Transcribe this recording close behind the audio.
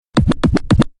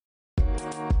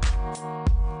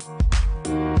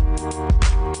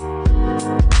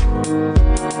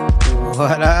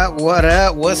What up? What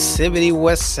up? What's sibbity?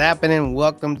 What's happening?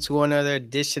 Welcome to another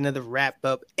edition of the Wrap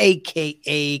Up,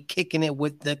 aka Kicking It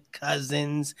with the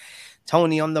Cousins.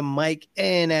 Tony on the mic,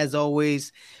 and as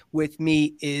always, with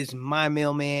me is my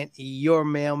mailman, your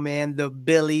mailman, the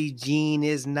Billie Jean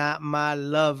is not my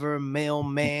lover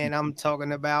mailman. I'm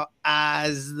talking about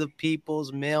Oz, the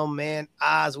people's mailman.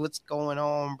 Oz, what's going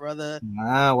on, brother?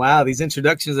 Wow, these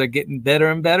introductions are getting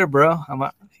better and better, bro.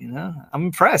 I'm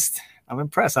impressed.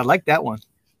 I like that one.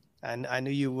 I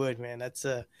knew you would, man. That's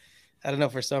I don't know,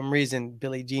 for some reason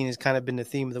Billie Jean has kind of been the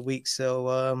theme of the week.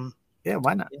 So yeah,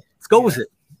 why not? Let's go with it.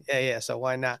 Yeah. So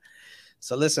why not?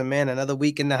 So listen, man, another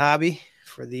week in the hobby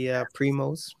for the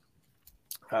Primos.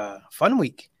 Fun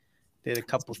week. Did a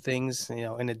couple things,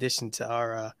 in addition to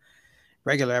our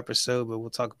regular episode, but we'll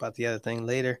talk about the other thing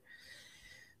later.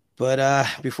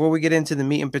 But before we get into the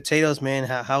meat and potatoes, man,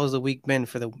 how's the week been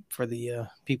for the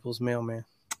people's mailman?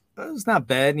 It's not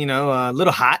bad, a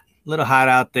little hot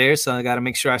out there, so I got to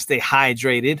make sure I stay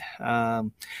hydrated.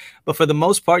 But for the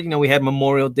most part, we had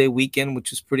Memorial Day weekend,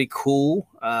 which was pretty cool.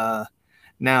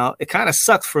 Now, it kind of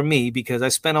sucked for me because I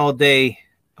spent all day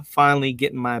finally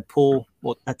getting my pool,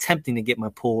 attempting to get my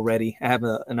pool ready. I have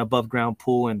an above ground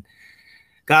pool and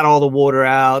got all the water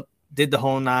out, did the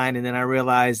whole nine, and then I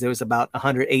realized there was about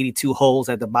 182 holes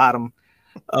at the bottom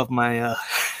of my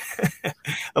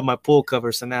of my pool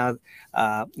cover. So now,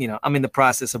 I'm in the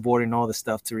process of ordering all the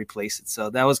stuff to replace it.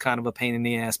 So that was kind of a pain in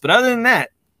the ass. But other than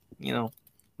that,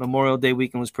 Memorial Day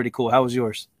weekend was pretty cool. How was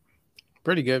yours?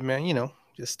 Pretty good, man.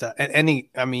 Just me,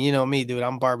 dude,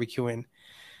 I'm barbecuing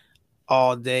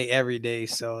all day, every day.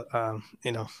 So,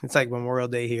 it's like Memorial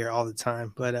Day here all the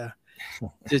time, but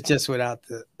just without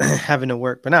the having to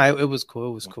work. But no, it was cool.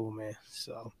 It was cool, man.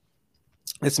 So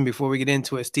listen, before we get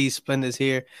into it, Steve Splender's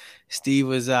here. Steve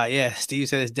was, Steve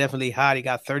said it's definitely hot. He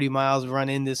got 30 miles run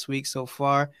in this week so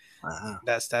far. Wow.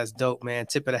 That's dope, man.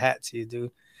 Tip of the hat to you,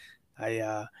 dude.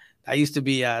 I used to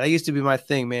be my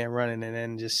thing, man, running, and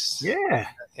then just yeah.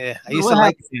 I used to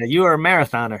like it. You were a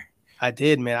marathoner. I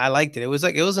did, man. I liked it. It was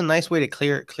a nice way to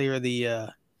clear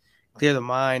the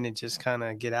mind and just kind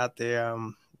of get out there.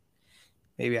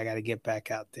 Maybe I got to get back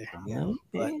out there.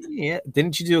 But, yeah.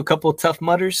 Didn't you do a couple of Tough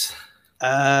Mudders?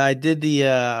 I did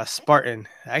the Spartan.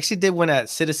 I actually did one at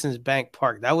Citizens Bank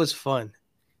Park. That was fun.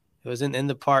 It was in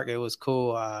the park. It was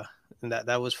cool. And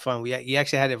that was fun. You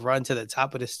actually had to run to the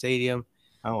top of the stadium.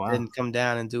 Oh wow! And come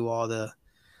down and do all the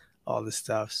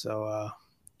stuff. So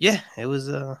it was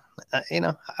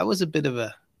I was a bit of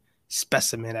a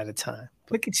specimen at a time.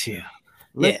 Look at you.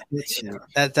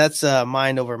 That's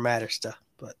mind over matter stuff.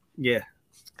 But yeah.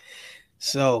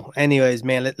 So, anyways,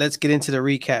 man, let's get into the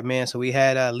recap, man. So we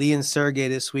had Lee and Sergey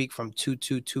this week from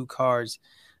 222 Cards.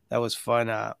 That was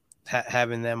fun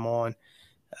having them on.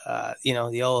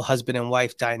 The old husband and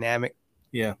wife dynamic.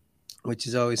 Yeah. Which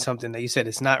is always something that you said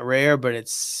it's not rare, but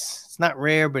it's not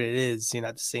rare, but it is,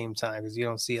 at the same time, because you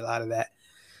don't see a lot of that.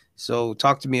 So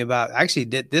talk to me about, actually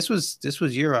this was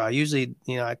your, usually,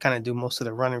 I kind of do most of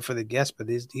the running for the guests, but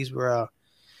these were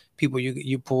people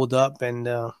you pulled up. And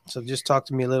so just talk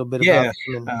to me a little bit about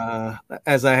them.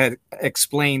 As I had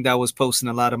explained, I was posting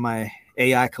a lot of my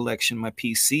AI collection, my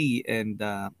PC, and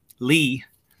Lee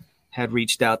had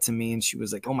reached out to me and she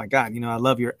was like, oh my God, I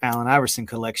love your Allen Iverson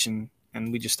collection.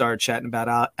 And we just started chatting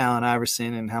about Allen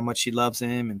Iverson and how much she loves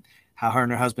him and how her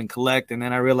and her husband collect. And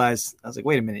then I realized, I was like,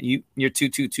 wait a minute, you're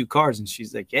 222 Cards. And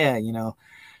she's like, yeah, And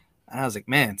I was like,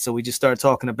 man. So we just started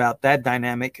talking about that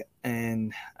dynamic.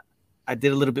 And I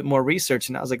did a little bit more research.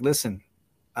 And I was like, listen,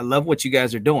 I love what you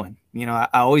guys are doing. I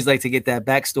always like to get that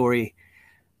backstory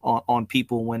on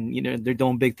people when, they're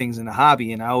doing big things in the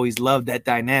hobby. And I always love that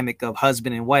dynamic of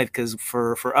husband and wife, because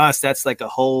for us, that's like a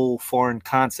whole foreign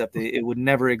concept. It would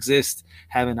never exist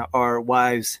having our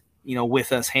wives,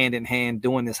 with us hand in hand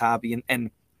doing this hobby and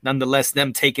nonetheless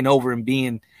them taking over and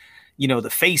being, the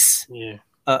face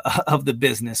of the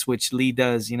business, which Lee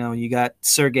does. You got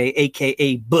Sergey,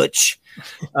 aka Butch,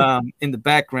 in the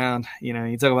background.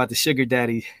 You talk about the sugar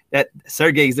daddy. That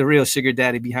Sergey's the real sugar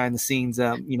daddy behind the scenes.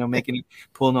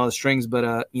 Pulling all the strings.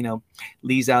 But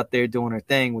Lee's out there doing her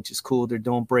thing, which is cool. They're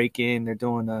doing break-in. They're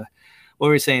doing what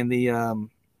were we saying? The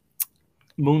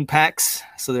moon packs.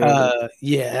 So they're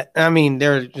I mean,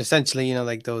 they're essentially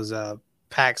like those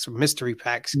packs, mystery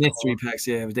packs.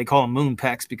 Yeah, they call them moon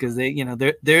packs because they're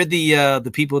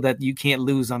the people that you can't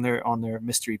lose on their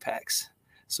mystery packs.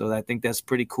 So I think that's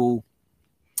pretty cool.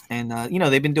 And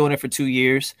they've been doing it for 2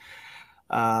 years.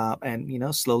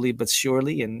 and slowly but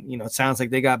surely, and it sounds like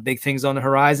they got big things on the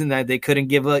horizon that they couldn't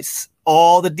give us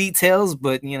all the details,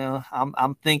 but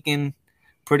I'm thinking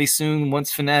pretty soon,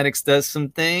 once Fanatics does some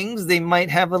things, they might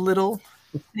have a little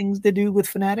things to do with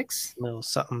Fanatics. A little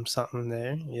something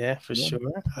there. Yeah, for Yeah.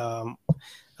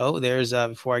 sure. There's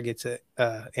before I get to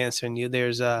answering you,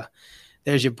 there's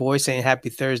your boy saying happy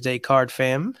Thursday, Card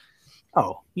Fam.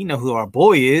 Oh, you know who our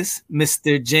boy is,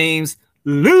 Mr. James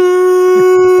Lou.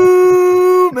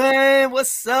 Man,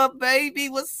 what's up, baby?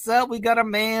 What's up? We got our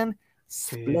man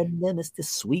Splenda, Mr.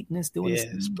 Sweetness doing his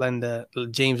thing. Splenda.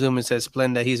 James Lumen says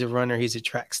Splenda. He's a runner. He's a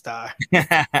track star.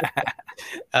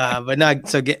 But not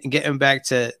so. Getting back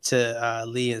to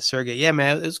Lee and Sergey. Yeah,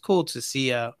 man, it was cool to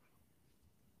see.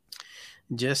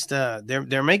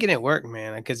 They're making it work,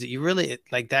 man. Because you really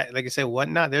like that. Like I said,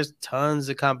 whatnot. There's tons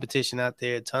of competition out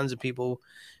there. Tons of people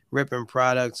ripping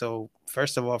products. So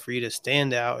first of all, for you to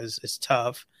stand out is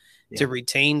tough. Yeah. To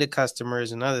retain the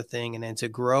customers, another thing, and then to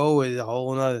grow is a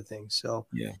whole other thing. So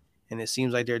yeah. And it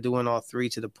seems like they're doing all three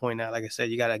to the point now. Like I said,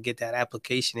 you got to get that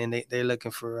application in. They're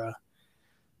looking for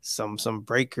some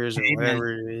breakers or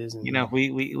whatever it is. And,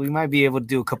 we might be able to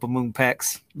do a couple moon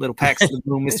packs, little packs to the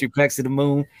moon, mystery packs to the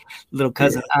moon, little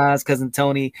cousin Oz, cousin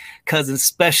Tony, cousin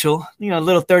special, a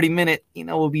little 30-minute,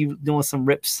 we'll be doing some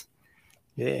rips.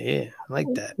 Yeah, I like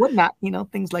that. Whatnot,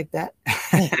 things like that.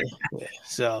 Yeah.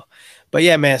 So, but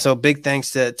yeah, man. So big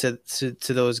thanks to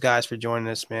those guys for joining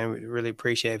us, man. We really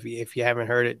appreciate it. If you haven't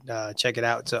heard it, check it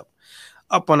out. It's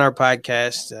up on our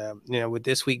podcast. With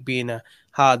this week being a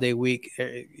holiday week,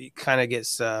 it kind of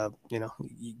gets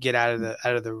you get out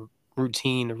of the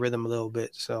routine, the rhythm a little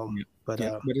bit. So, but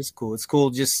it's cool. It's cool.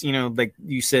 Just like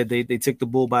you said, they took the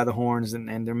bull by the horns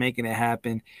and they're making it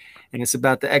happen. And it's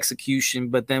about the execution.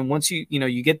 But then once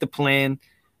you get the plan,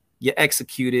 you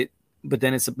execute it. But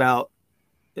then it's about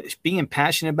being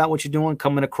passionate about what you're doing,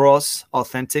 coming across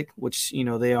authentic, which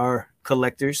they are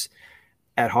collectors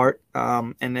at heart,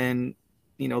 and then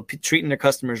treating their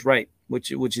customers right,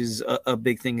 which is a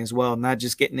big thing as well. Not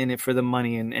just getting in it for the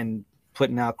money and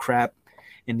putting out crap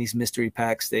in these mystery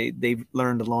packs. They've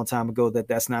learned a long time ago that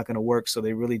that's not going to work. So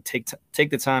they really take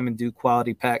the time and do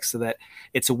quality packs so that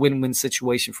it's a win-win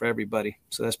situation for everybody.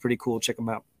 So that's pretty cool. Check them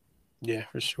out. Yeah,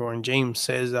 for sure. And James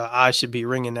says I should be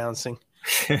ring announcing.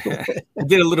 I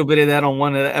did a little bit of that on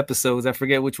one of the episodes. I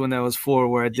forget which one that was for,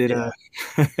 where I did. I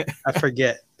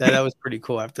forget that was pretty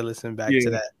cool. I have to listen back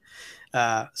to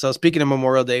that. So speaking of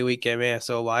Memorial Day weekend, man.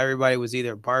 So while everybody was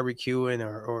either barbecuing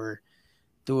or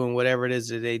doing whatever it is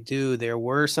that they do, there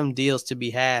were some deals to be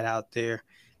had out there.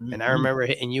 Mm-hmm. And I remember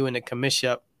hitting you in the commish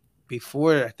up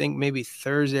before, I think maybe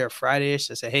Thursday or Friday-ish.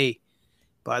 I said, hey,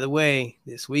 by the way,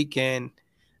 this weekend,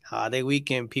 holiday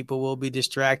weekend, people will be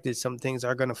distracted. Some things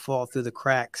are going to fall through the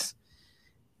cracks.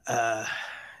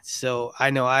 So I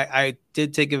know I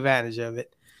did take advantage of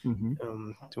it.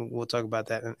 Mm-hmm. We'll talk about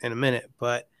that in a minute.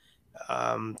 But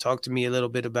talk to me a little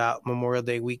bit about Memorial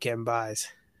Day weekend buys.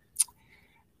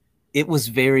 It was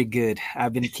very good.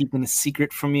 I've been keeping a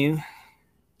secret from you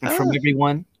and from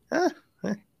everyone.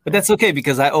 But that's okay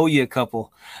because I owe you a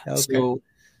couple. Okay. So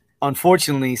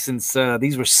unfortunately, since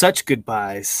these were such good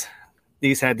buys,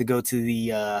 these had to go to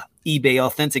the eBay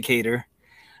authenticator.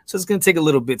 So it's going to take a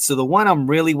little bit. So the one I'm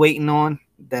really waiting on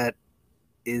that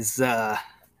is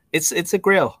it's a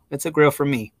grail. It's a grail for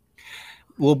me.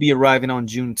 Will be arriving on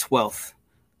June 12th.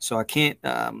 So I can't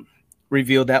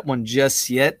reveal that one just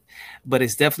yet, but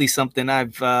it's definitely something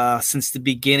I've since the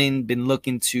beginning been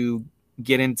looking to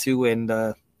get into, and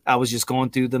I was just going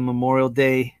through the Memorial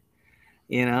Day,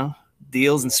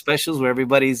 deals and specials where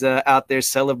everybody's out there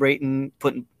celebrating,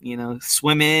 putting,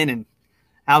 swimming and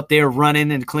out there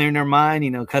running and clearing their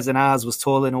mind. Cousin Oz was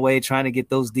toiling away trying to get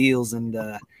those deals, and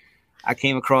I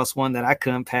came across one that I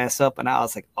couldn't pass up, and I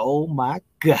was like, oh my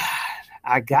God,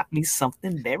 I got me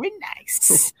something very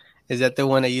nice. Is that the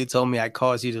one that you told me I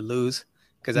caused you to lose?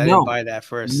 Because I didn't buy that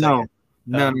for a second.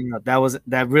 No. I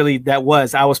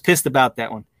was pissed about that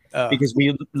one because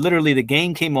the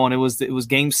game came on. It was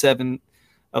game 7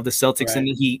 of the Celtics and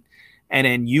the Heat. And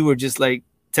then you were just like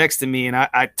texting me, and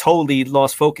I totally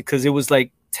lost focus because it was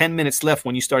like 10 minutes left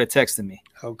when you started texting me.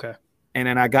 Okay. And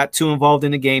then I got too involved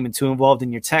in the game and too involved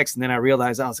in your text. And then I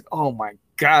realized, I was like, oh my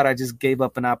God, I just gave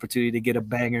up an opportunity to get a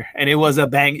banger. And it was a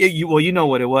bang. You know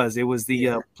what it was. It was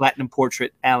the Platinum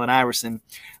Portrait Allen Iverson,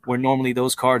 where normally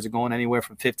those cards are going anywhere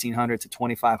from $1,500 to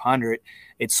 $2,500.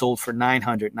 It sold for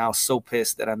 $900. And I was so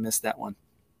pissed that I missed that one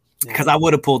because I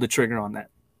would have pulled the trigger on that.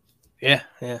 Yeah.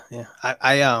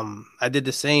 I did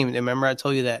the same. Remember I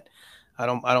told you that I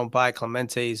don't buy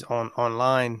Clementes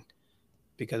online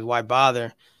because why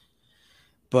bother?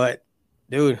 But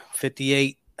dude,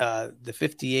 58 the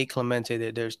 58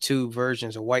 Clemente, there's two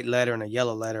versions, a white letter and a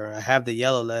yellow letter. I have the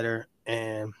yellow letter,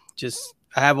 and just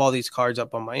I have all these cards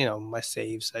up on my, my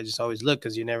saves. I just always look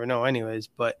because you never know anyways.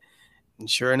 But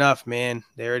sure enough, man,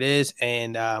 there it is.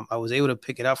 And I was able to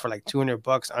pick it up for like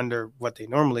 $200 under what they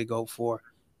normally go for.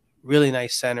 Really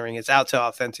nice centering. It's out to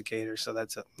Authenticator. So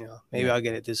that's, maybe I'll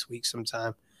get it this week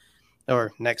sometime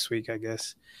or next week, I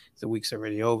guess. The week's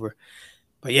already over.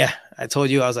 But yeah, I told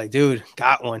you, I was like, dude,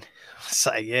 got one. It's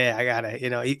like, yeah, I got it.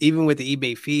 Even with the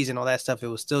eBay fees and all that stuff, it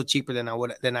was still cheaper than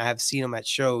I have seen them at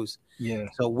shows. Yeah.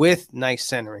 So with nice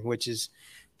centering, which is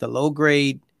the low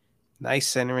grade, nice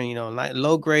centering,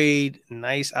 low grade,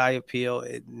 nice eye appeal.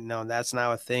 That's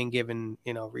now a thing given,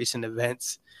 recent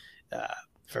events.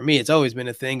 For me, it's always been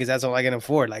a thing because that's all I can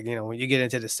afford. Like, when you get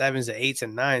into the 7s, the 8s,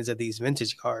 and 9s of these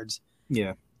vintage cards,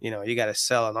 yeah, you got to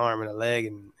sell an arm and a leg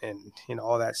and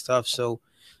all that stuff. So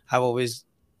I've always,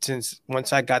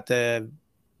 once I got the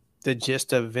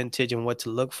gist of vintage and what to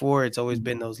look for, it's always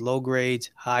been those low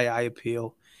grades, high eye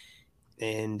appeal.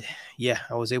 And yeah,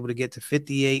 I was able to get to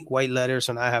 58 white letters.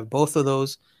 So now I have both of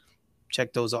those.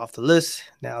 Check those off the list.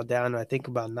 Now down to, I think,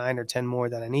 about 9 or 10 more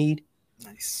that I need.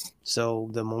 Nice. So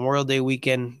the Memorial Day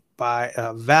weekend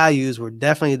values were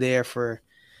definitely there for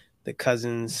the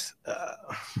cousins.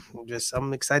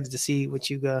 I'm excited to see what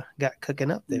you got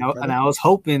cooking up there. And I was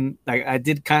hoping, like, I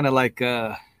did kind of like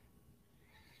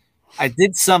I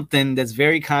did something that's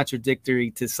very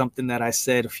contradictory to something that I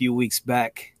said a few weeks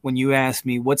back when you asked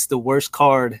me what's the worst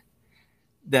card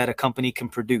that a company can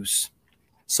produce.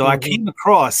 So I came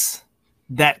across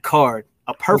that card,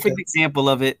 a perfect example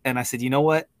of it, and I said, you know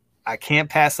what? I can't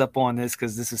pass up on this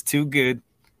because this is too good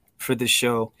for the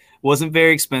show. Wasn't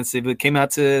very expensive. It came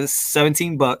out to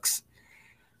 $17.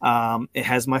 It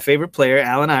has my favorite player,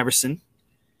 Allen Iverson,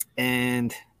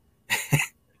 and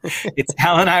it's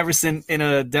Allen Iverson in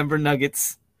a Denver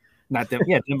Nuggets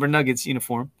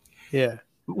uniform. Yeah,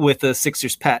 with a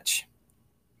Sixers patch.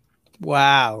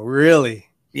 Wow, really?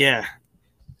 Yeah.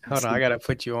 Hold on, I gotta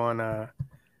put you on. I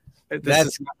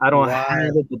don't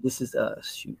have it, but this is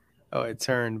shoot. Oh, it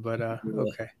turned, but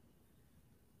okay.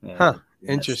 Yeah. Huh.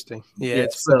 Interesting. Yeah,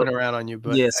 it's flipping around on you,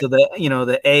 but so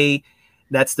the A,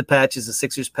 that's the patch, is a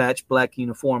Sixers patch, black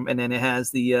uniform, and then it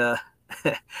has the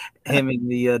him in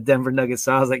the Denver Nuggets.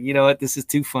 So I was like, you know what, this is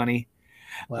too funny.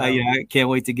 Wow. I can't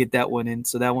wait to get that one in.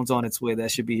 So that one's on its way.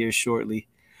 That should be here shortly,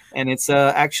 and it's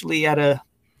actually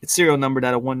it's serial numbered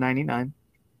at a 199.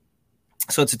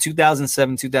 So it's a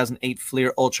 2007-2008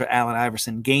 Fleer Ultra Allen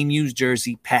Iverson game used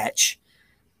jersey patch.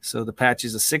 So the patch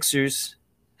is a Sixers.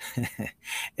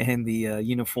 And the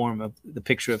uniform of the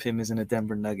picture of him is in a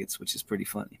Denver Nuggets, which is pretty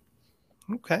funny.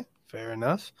 Okay, fair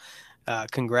enough.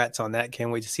 Congrats on that.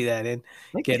 Can't wait to see that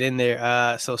get in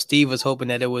there. So Steve was hoping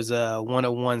that it was a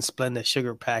 101 Splenda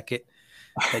sugar packet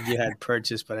that you had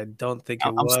purchased, but I don't think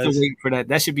it was. I'm still waiting for that.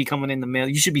 That should be coming in the mail.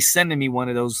 You should be sending me one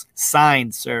of those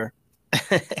signed, sir.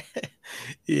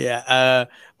 Yeah.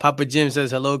 Papa Jim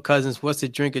says, hello, cousins. What's the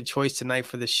drink of choice tonight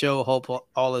for the show? Hope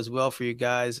all is well for you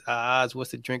guys. Oz,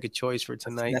 what's the drink of choice for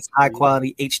tonight? That's high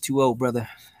quality H2O, brother.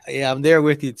 Yeah, I'm there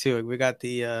with you too. We got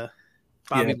the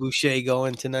Bobby Boucher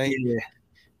going tonight. Yeah.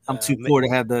 I'm too poor to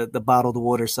have the bottled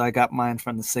water, so I got mine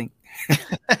from the sink.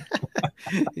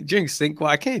 You drink sink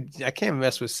water? I can't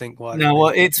mess with sink water. No,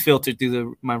 well, it's filtered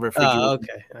through my refrigerator. Oh,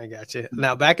 okay, I got you.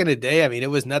 Now, back in the day, I mean, it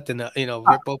was nothing to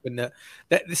rip open that.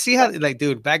 See how, like,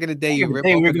 dude, back in the day, we were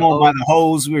going by the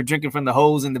hose. We were drinking from the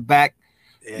hose in the back.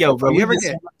 Yeah, yo, bro, you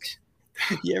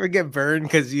ever get burned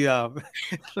because you hot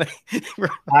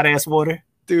ass water?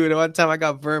 Dude, one time I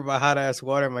got burned by hot ass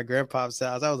water at my grandpa's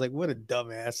house. I was like, what a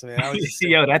dumbass, man. I was just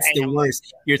yo, that's the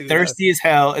worst. You're thirsty as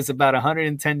hell. It's about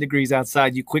 110 degrees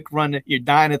outside. You quick run, you're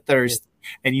dying of thirst,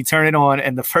 and you turn it on,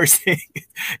 and the first thing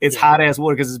is hot ass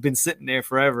water because it's been sitting there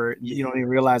forever. You don't even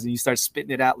realize it. You start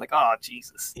spitting it out like, oh,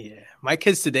 Jesus. Yeah. My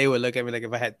kids today would look at me like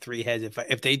if I had three heads.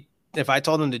 If I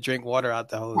told them to drink water out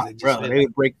the hose, they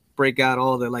would break out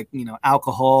all the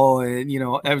alcohol and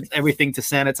everything to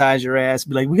sanitize your ass.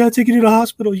 Be like, we gotta take you to the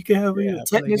hospital. You can have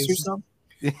tetanus or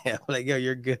something. Yeah, like, yo,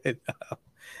 you're good.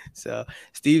 So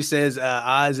Steve says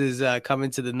Oz is coming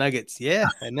to the Nuggets. Yeah,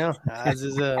 I know. Oz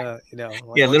is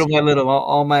little by little,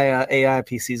 all my AI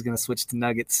PC is gonna switch to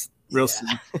Nuggets real soon.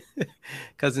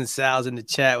 Cousin Sal's in the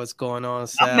chat. What's going on,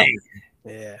 Sal? Amazing.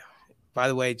 Yeah. By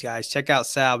the way, guys, check out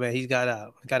Sal, man. He's got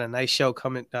a nice show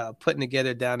coming, putting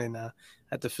together down in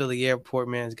at the Philly airport,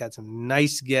 man. He's got some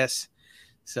nice guests.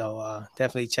 So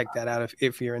definitely check that out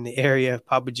if you're in the area.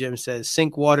 Papa Jim says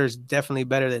sink water is definitely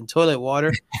better than toilet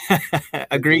water.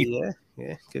 Agreed.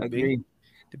 Yeah, could Agreed. be.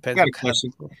 Depends. I got a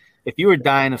question. If you were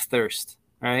dying of thirst,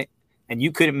 right, and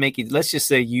you couldn't make it. Let's just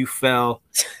say you fell,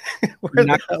 Where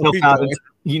the hell are we going?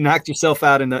 you knocked yourself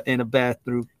out in a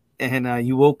bathroom, and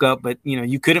you woke up, but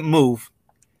you couldn't move,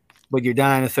 but you're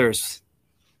dying of thirst.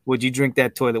 Would you drink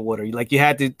that toilet water? Like you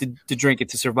had to drink it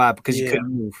to survive because you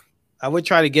couldn't move. I would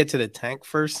try to get to the tank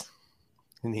first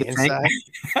in the inside.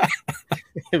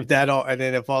 If that all, and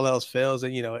then if all else fails,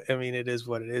 then I mean, it is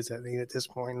what it is. I mean, at this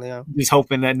point, just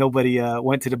hoping that nobody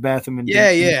went to the bathroom and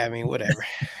I mean, whatever.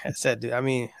 I said, dude. I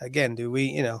mean, again, dude,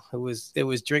 we it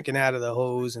was drinking out of the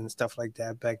hose and stuff like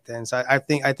that back then. So I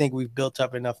think we've built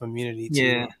up enough immunity.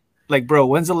 To, like, bro,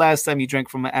 when's the last time you drank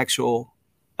from an actual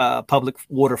public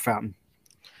water fountain?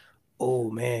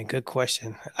 Oh man, good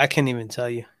question. I can't even tell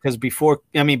you. Because before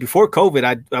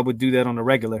COVID, I would do that on a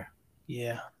regular.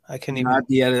 Yeah, I can't even. I'd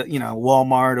be at a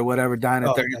Walmart or whatever, dying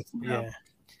at 30.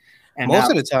 And most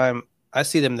of the time, I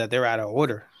see them that they're out of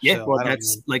order. Yeah, so well,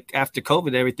 that's like after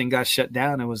COVID, everything got shut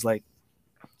down. It was like,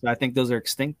 I think those are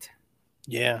extinct.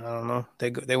 Yeah, I don't know.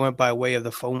 They went by way of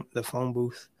the phone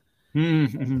booth.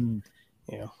 Mm-hmm.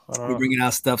 I don't we're know. Bringing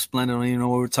out stuff splendid. I don't even know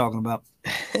what we're talking about.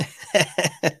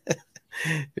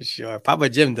 Sure, Papa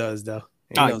Jim does though.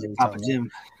 Papa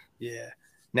Jim. Yeah.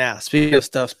 Now, speaking of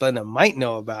stuff Splenda might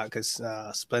know about, because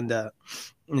Splenda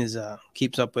is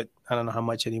keeps up with, I don't know how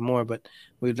much anymore, but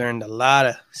we've learned a lot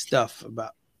of stuff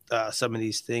about some of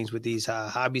these things with these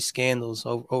hobby scandals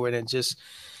over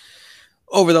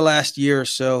the last year or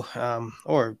so,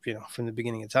 or from the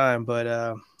beginning of time.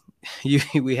 But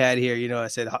we had here, I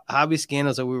said hobby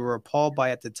scandals that we were appalled by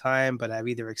at the time, but I've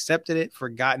either accepted it,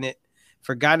 forgotten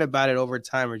about it over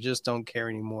time, or just don't care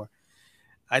anymore.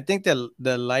 I think that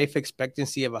the life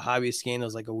expectancy of a hobby scandal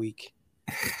is like a week.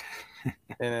 And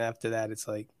then after that, it's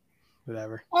like,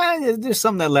 whatever. Well, there's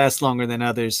some that last longer than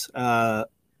others. But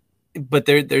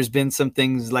there's been some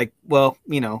things like, well,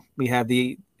 we have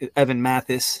the Evan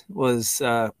Mathis was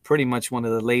pretty much one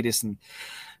of the latest. And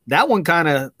that one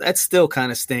that still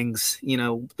kind of stings.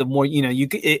 The more,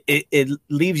 it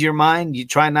leaves your mind. You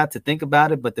try not to think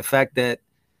about it. But the fact that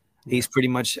he's pretty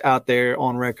much out there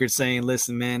on record saying,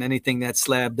 listen, man, anything that's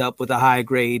slabbed up with a high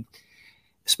grade,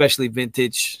 especially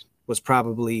vintage, was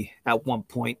probably at one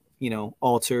point,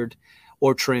 altered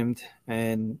or trimmed.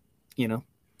 And,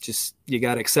 just you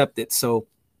got to accept it. So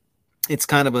it's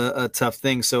kind of a tough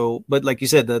thing. So, but like you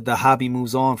said, the hobby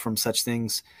moves on from such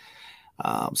things.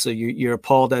 So you're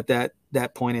appalled at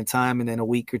that point in time. And then a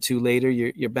week or two later,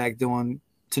 you're back doing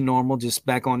to normal, just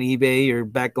back on eBay or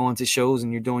back going to shows,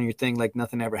 and you're doing your thing like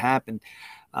nothing ever happened.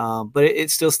 But it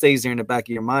still stays there in the back of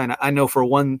your mind. I know for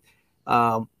one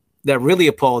that really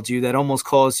appalled you, that almost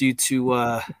caused you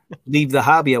to leave the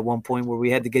hobby at one point, where we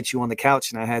had to get you on the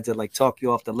couch and I had to like talk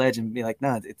you off the ledge and be like,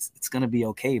 nah, it's going to be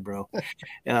okay, bro.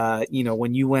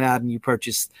 When you went out and you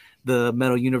purchased the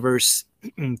Metal Universe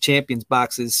Champions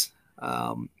boxes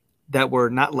that were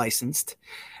not licensed,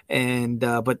 and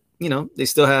but they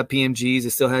still had PMGs, they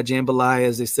still had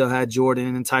Jambalayas, they still had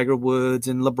Jordan and Tiger Woods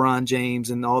and LeBron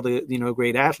James and all the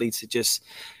great athletes.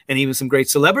 And even some great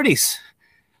celebrities,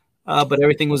 but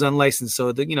everything was unlicensed.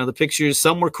 So the pictures,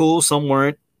 some were cool, some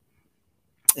weren't,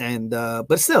 and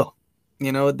but still,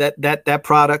 that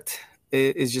product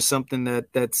is just something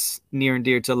that's near and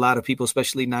dear to a lot of people,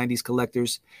 especially 90s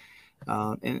collectors.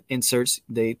 And inserts,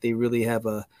 they really have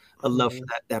a love for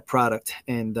that product.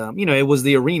 And it was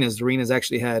the arenas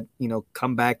actually had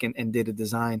come back and did a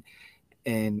design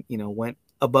and went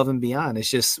above and beyond. It's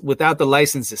just without the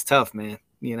license, it's tough, man.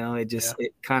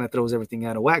 It kind of throws everything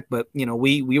out of whack. But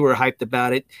we were hyped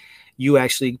about it. You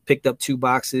actually picked up 2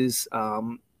 boxes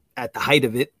at the height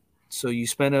of it, so you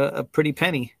spent a pretty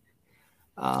penny.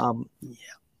 And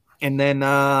then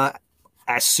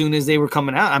as soon as they were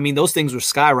coming out, I mean, those things were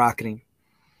skyrocketing,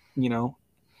 and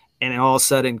then all of a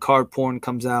sudden Card Porn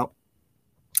comes out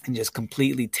and just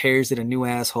completely tears it a new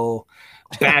asshole,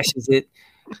 bashes it,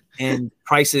 and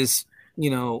prices,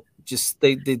 just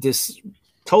they just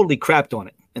totally crapped on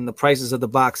it. And the prices of the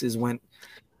boxes went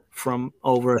from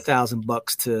over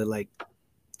 $1,000 to like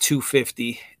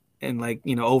 $250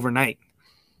 and overnight,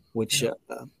 which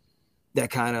that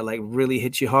kind of like really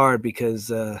hit you hard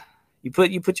because you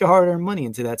put your hard-earned money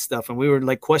into that stuff. And we were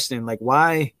like questioning, like,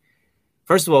 why?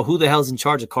 First of all, who the hell's in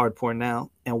charge of Card Porn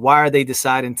now? And why are they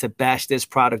deciding to bash this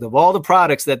product of all the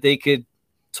products that they could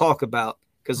talk about?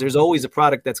 Because there's always a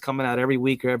product that's coming out every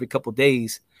week or every couple of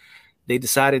days. They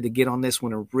decided to get on this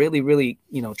one and really, really,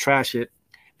 trash it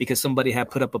because somebody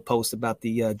had put up a post about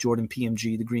the Jordan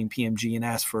PMG, the green PMG, and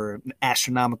asked for an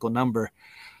astronomical number.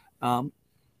 And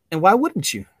why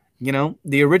wouldn't you?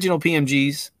 The original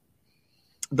PMGs,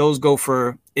 those go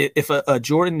for, if a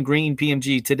Jordan green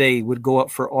PMG today would go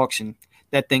up for auction,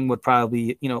 that thing would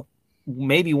probably,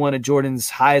 maybe one of Jordan's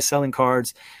highest selling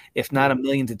cards, if not $1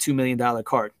 million to $2 million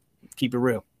card. Keep it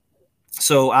real.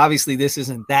 So obviously this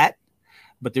isn't that,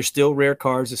 but they're still rare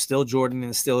cards. It's still Jordan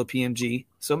and it's still a PMG.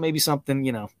 So maybe something,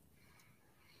 $10,000,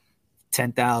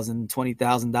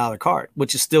 $20,000 card,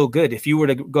 which is still good. If you were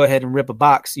to go ahead and rip a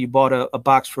box, you bought a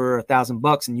box for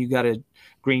 $1,000 and you got a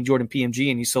green Jordan PMG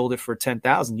and you sold it for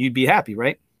 10,000, you'd be happy,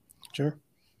 right? Sure.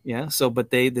 Yeah. So, but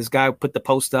this guy put the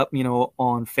post up,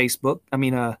 on Facebook. I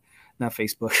mean, not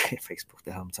Facebook, Facebook,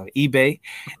 the hell I'm talking, eBay,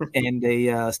 and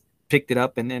they picked it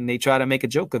up and then they try to make a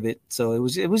joke of it. So it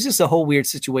was just a whole weird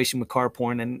situation with car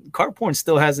porn, and car porn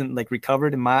still hasn't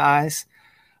recovered in my eyes.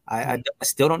 I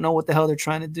still don't know what the hell they're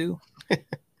trying to do.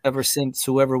 Ever since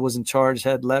whoever was in charge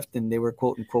had left and they were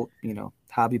quote unquote,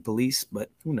 hobby police, but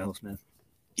who knows, man.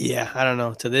 Yeah, I don't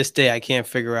know. To this day, I can't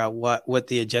figure out what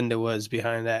the agenda was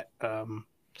behind that.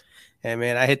 And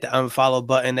man, I hit the unfollow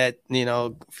button a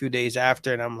few days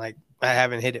after, and I'm like, I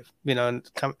haven't hit it,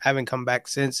 haven't come back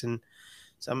since. And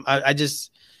so I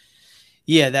just,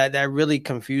 that really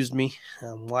confused me.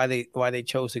 Why they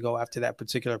chose to go after that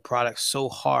particular product so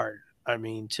hard. I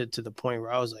mean, to the point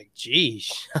where I was like,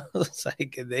 geez, I was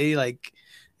like,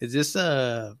 is this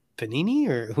a Panini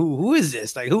or who is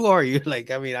this? Like, who are you?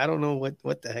 Like, I mean, I don't know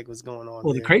what the heck was going on.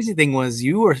 Well, there. The crazy thing was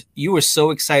you were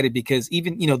so excited because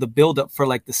even, the buildup for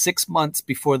the 6 months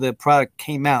before the product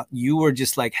came out, you were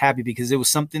just happy because it was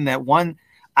something that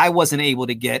I wasn't able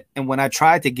to get. And when I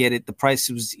tried to get it, the price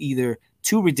was either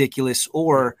too ridiculous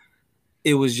or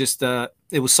it was just,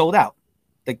 it was sold out.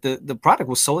 The product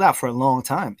was sold out for a long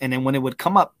time. And then when it would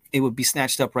come up, it would be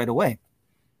snatched up right away.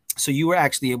 So you were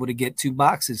actually able to get 2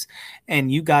 boxes and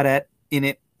you got in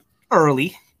it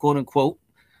early, quote unquote,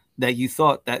 that you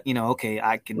thought that, okay,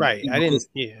 I can. Right. I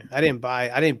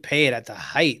didn't pay it at the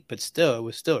height, but still, it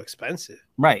was still expensive.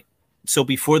 Right. So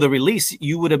before the release,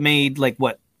 you would have made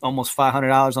almost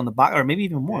 $500 on the box, or maybe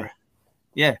even more.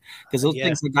 Yeah. Because those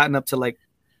things had gotten up to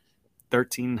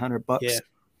 $1,300.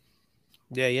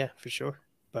 Yeah, for sure.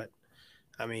 But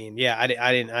I mean, I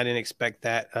didn't expect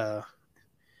that.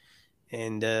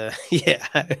 And I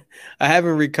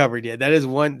haven't recovered yet. That is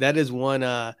one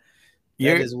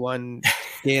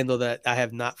scandal that I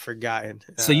have not forgotten.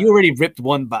 So you already ripped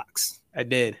one box. I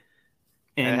did.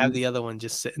 And I have the other one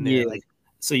just sitting there. Yeah.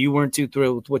 So you weren't too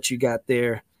thrilled with what you got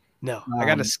there. No, I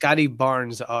got a Scotty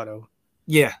Barnes auto.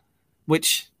 Yeah.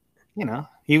 Which,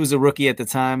 he was a rookie at the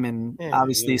time. And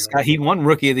obviously he won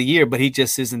Rookie of the Year, but he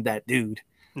just isn't that dude.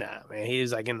 Nah, man, he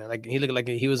was he looked like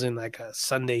he was in a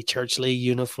Sunday church league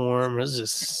uniform. It was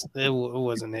just it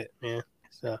wasn't it, man.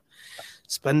 So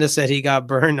Splenda said he got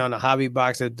burned on a hobby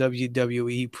box at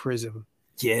WWE Prism.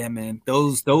 Yeah, man,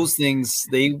 those things,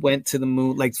 they went to the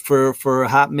moon. For a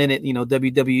hot minute,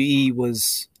 WWE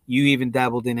was, you even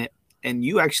dabbled in it, and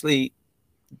you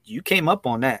came up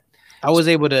on that. I was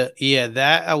able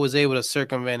to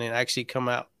circumvent and actually come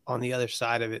out on the other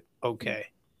side of it. Okay,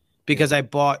 because I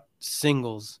bought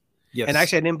singles. Yes. And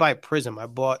actually I didn't buy Prism. I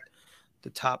bought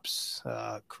the Topps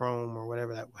Chrome or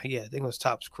whatever that. Yeah, I think it was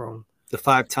Topps Chrome. The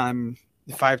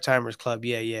 5-timers club.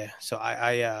 Yeah. So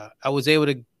I was able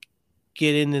to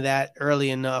get into that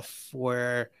early enough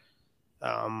where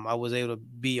I was able to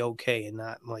be okay and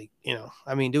not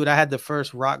I mean, dude, I had the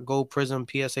first Rock Gold Prism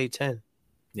PSA 10.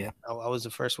 Yeah. I was the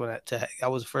first one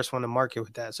to market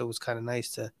with that, so it was kind of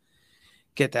nice to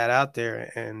get that out there.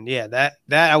 And that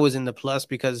I was in the plus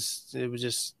because it was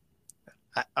just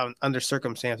under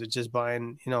circumstances just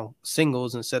buying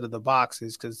singles instead of the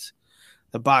boxes, because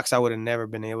the box I would have never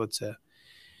been able to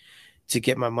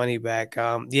get my money back.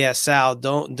 Sal,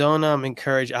 don't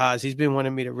encourage Oz. He's been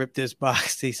wanting me to rip this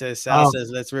box. He says says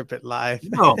let's rip it live.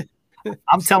 No,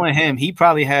 I'm telling him he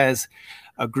probably has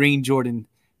a green Jordan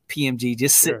PMG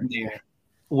just sitting there,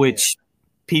 which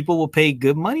people will pay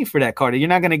good money for that card. You're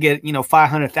not going to get,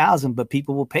 500,000, but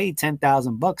people will pay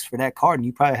 $10,000 for that card, and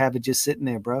you probably have it just sitting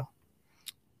there, bro.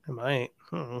 I might.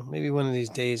 Maybe one of these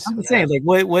days. I'm saying,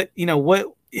 what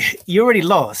you already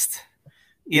lost.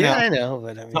 I know,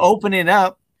 but I mean, to open it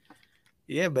up.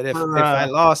 Yeah, but if I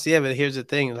lost, but here's the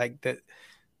thing: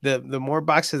 the more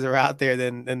boxes are out there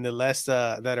than the less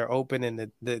that are open, and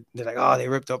they're like, oh, they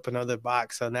ripped up another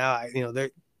box. So now they're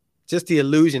just the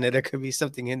illusion that there could be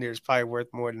something in there is probably worth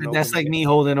more than. That's like me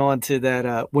holding on to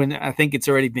that when I think it's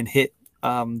already been hit.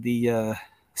 The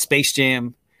Space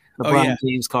Jam LeBron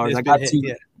James cards. I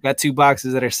got 2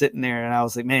 boxes that are sitting there, and I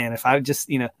was like, man, if I just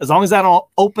as long as I don't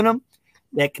open them,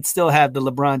 that could still have the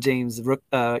LeBron James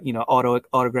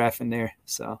autograph in there.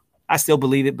 So I still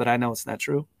believe it, but I know it's not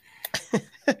true.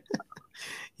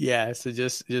 So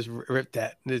just rip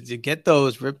that. You get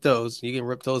those, rip those. You can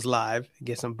rip those live.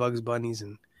 Get some Bugs Bunnies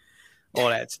and all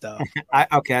that stuff.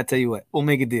 Okay, I'll tell you what. We'll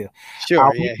make a deal. Sure,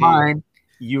 I'll yeah, rip mine.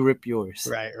 You rip yours.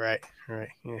 right.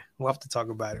 Yeah, we'll have to talk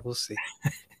about it. We'll see.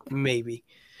 Maybe.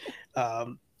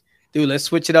 Dude, let's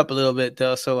switch it up a little bit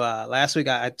though. So last week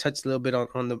I touched a little bit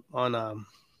on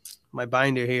my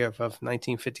binder here of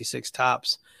 1956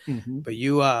 tops, but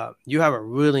you have a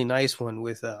really nice one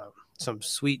with some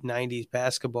sweet 90s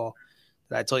basketball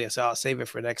that I told you. So I'll save it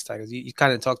for next time because you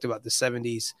kind of talked about the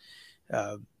 70s.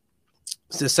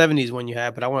 It's the 70s one you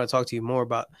had, but I want to talk to you more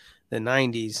about the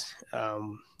 90s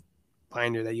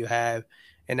binder that you have.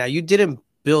 And now you didn't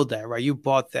build that, right? You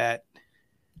bought that.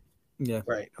 Yeah.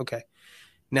 Right. Okay.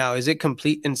 Now, is it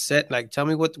complete and set? Like, tell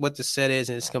me what the set is,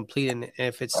 and it's complete. And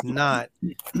if it's not,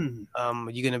 are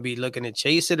you going to be looking to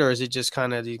chase it, or is it just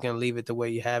kind of you're going to leave it the way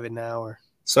you have it now? Or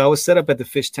so I was set up at the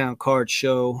Fishtown Card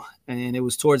Show, and it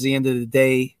was towards the end of the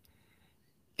day.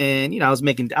 And I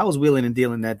was wheeling and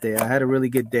dealing that day. I had a really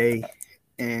good day,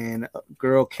 and a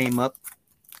girl came up,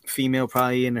 female,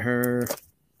 probably in her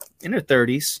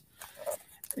 30s.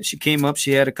 And she came up.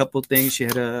 She had a couple things. She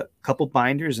had a couple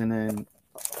binders, and then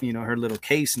her little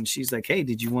case, and she's like, "Hey,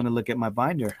 did you want to look at my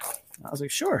binder?" I was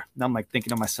like, "Sure." And I'm like thinking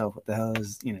to myself, what the hell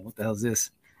is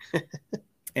this?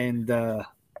 And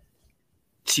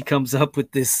she comes up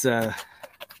with this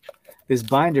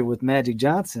binder with Magic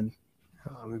Johnson.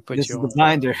 This is the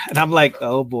binder, and I'm like,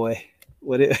 "Oh boy,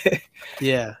 what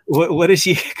is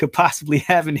she could possibly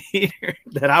have in here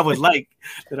that I would like,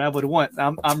 that I would want?"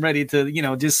 I'm ready to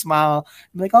just smile.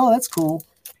 I'm like, "Oh, that's cool."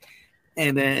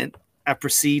 And then I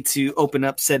proceed to open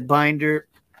up said binder,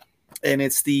 and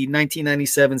it's the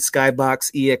 1997 Skybox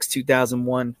EX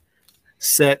 2001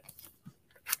 set.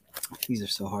 These are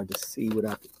so hard to see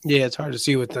without. Yeah, it's hard to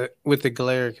see with the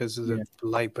glare because of the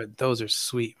light, but those are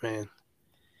sweet, man.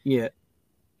 Yeah,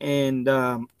 and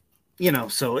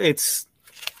so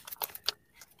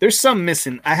there's some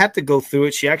missing. I have to go through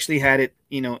it. She actually had it,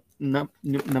 number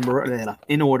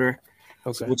in order,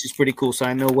 okay, which is pretty cool. So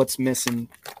I know what's missing.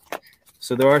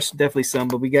 So there are Definitely some,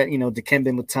 but we got, Dikembe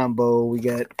Mutombo, we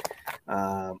got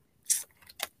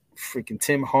freaking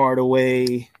Tim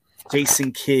Hardaway,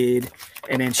 Jason Kidd,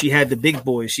 and then she had the big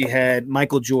boys. She had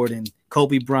Michael Jordan,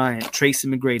 Kobe Bryant, Tracy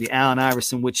McGrady, Allen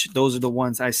Iverson, which those are the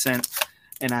ones I sent,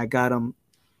 and I got them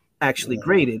actually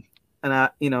graded. And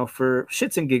I, for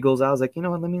shits and giggles, I was like,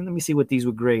 let me see what these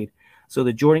would grade. So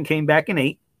the Jordan came back in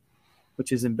 8,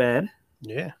 which isn't bad.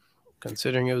 Yeah.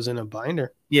 Considering it was in a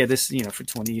binder. Yeah, this, for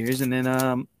 20 years. And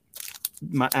then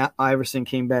my Iverson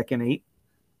came back in 8.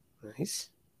 Nice.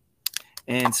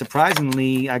 And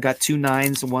surprisingly, I got 2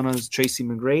 9s. One was Tracy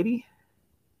McGrady.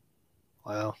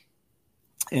 Wow.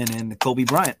 And then the Kobe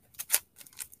Bryant.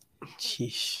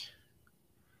 Sheesh.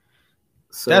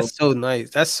 So, that's so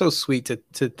nice. That's so sweet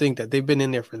to think that they've been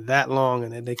in there for that long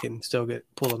and that they can still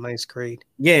pull a nice grade.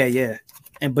 Yeah.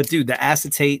 But dude, the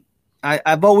acetate,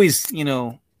 I've always,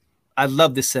 I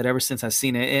love this set ever since I've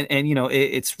seen it. And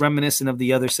it's reminiscent of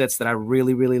the other sets that I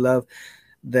really, really love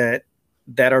that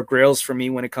are grails for me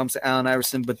when it comes to Allen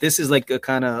Iverson. But this is like a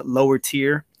kind of lower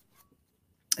tier.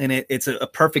 And it's a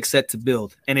perfect set to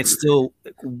build. And it's still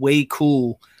way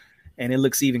cool. And it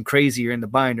looks even crazier in the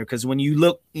binder. Because when you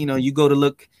look, you go to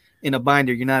look in a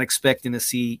binder, you're not expecting to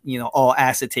see, all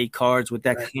acetate cards with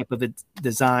that type of a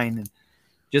design. And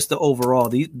just the overall,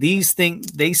 these things,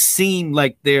 they seem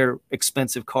like they're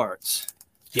expensive cards.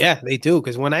 Yeah, they do.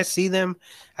 Because when I see them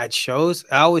at shows,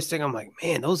 I always think, I'm like,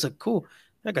 man, those are cool.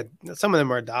 Some of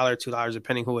them are $1, $2,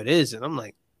 depending who it is. And I'm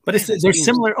like, but they're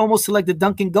similar almost to like the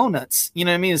Dunkin' Donuts. You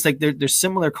know what I mean? It's like they're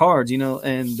similar cards,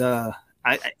 and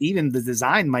even the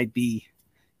design might be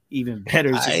even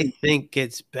better. I think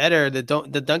it's better. The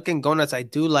Dunkin' Donuts, I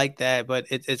do like that, but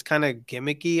it's kind of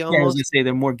gimmicky almost. Yeah, I was gonna say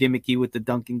they're more gimmicky with the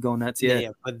Dunkin' Donuts.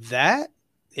 Yeah. But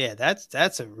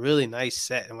that's a really nice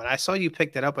set. And when I saw you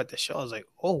pick that up at the show, I was like,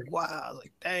 oh wow! I was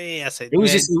like, dang! I said, it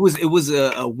was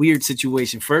a weird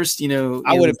situation. First,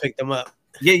 I would have picked them up.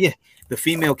 Yeah. The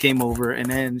female came over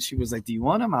and then she was like, "Do you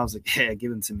want them?" I was like, "Yeah,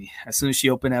 give them to me." As soon as she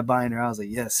opened that binder, I was like,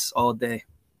 "Yes, all day."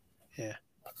 Yeah,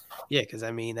 because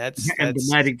I mean that's and the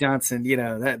Magic Johnson,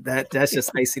 that's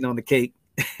just icing on the cake.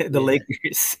 The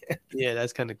Lakers. Yeah,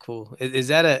 that's kind of cool. Is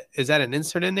that an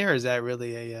insert in there, or is that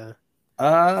really a?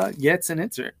 Yeah, it's an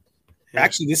insert. Yeah.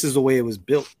 Actually, this is the way it was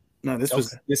built. No,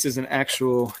 this is an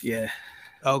actual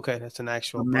Okay, that's an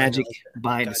actual Magic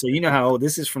binder. So you know how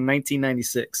this is from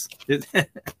 1996.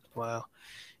 Wow.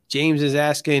 James is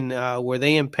asking, were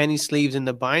they in penny sleeves in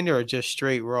the binder or just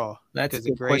straight raw? That's a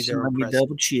good question. Let me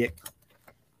double check.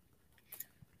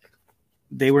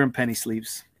 They were in penny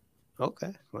sleeves.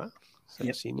 Okay. Wow. So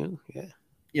she knew. Yeah.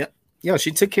 Yep. Yeah,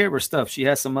 she took care of her stuff. She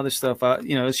had some other stuff.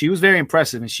 She was very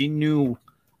impressive, and she knew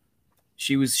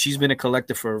she's been a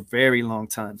collector for a very long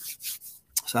time.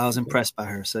 So I was impressed by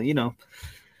her. So,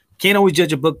 can't always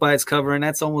judge a book by its cover, and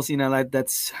that's almost, like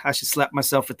I should slap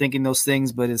myself for thinking those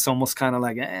things, but it's almost kind of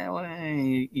like, Yeah. but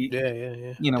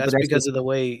That's that's because just, of the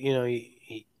way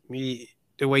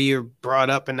the way you're brought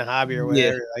up in the hobby or yeah.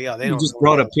 whatever. Like, they You don't just know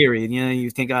brought what a else. period. You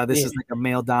think, this is like a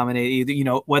male dominated.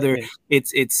 Whether Yeah.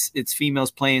 it's females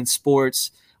playing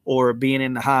sports or being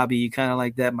in the hobby, you kind of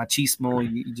like that machismo.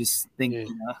 You just think,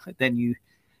 then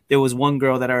there was one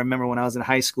girl that I remember when I was in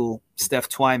high school, Steph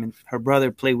Twyman. Her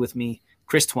brother played with me,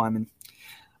 Chris Twyman,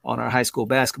 on our high school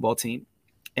basketball team,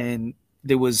 and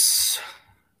there was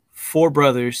 4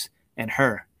 brothers and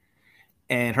her.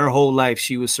 And her whole life,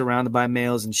 she was surrounded by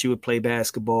males, and she would play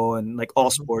basketball and like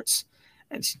all sports.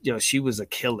 And she was a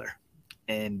killer.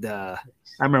 And I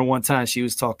remember one time she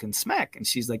was talking smack, and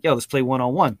she's like, "Yo, let's play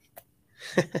 1-on-1."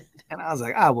 And I was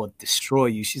like, "I will destroy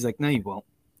you." She's like, "No, you won't."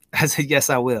 I said, "Yes,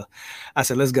 I will." I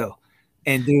said, "Let's go."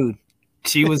 And dude,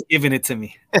 she was giving it to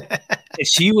me. And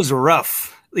she was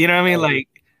rough. You know what I mean?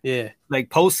 Like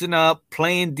posting up,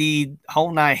 playing the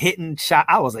whole night, hitting shot.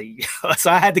 I was like,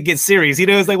 so I had to get serious.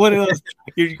 It's like one of those,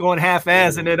 you're going half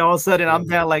ass, and then all of a sudden I'm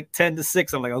down like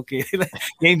 10-6. I'm like, okay,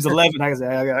 game's 11. I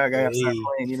gotta start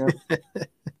playing.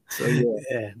 So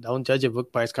yeah, don't judge a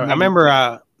book by its cover. I remember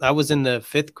I was in the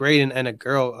 5th grade, and a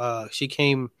girl, she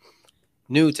came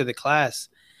new to the class,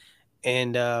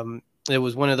 and it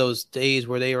was one of those days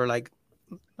where they were like,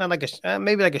 not like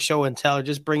maybe like a show and tell, or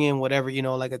just bring in whatever,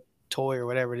 like a toy or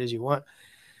whatever it is you want.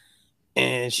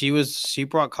 And she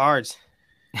brought cards.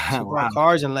 She brought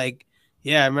cards, and like,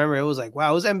 I remember it was like,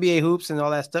 wow, it was NBA hoops and all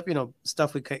that stuff,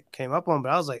 stuff we came up on.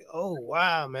 But I was like, oh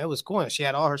wow, man, it was cool. And she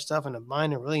had all her stuff in a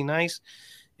binder, really nice.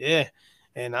 Yeah.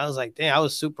 And I was like, damn, I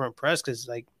was super impressed because,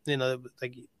 like,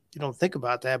 like you don't think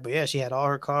about that, but yeah, she had all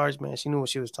her cards, man. She knew what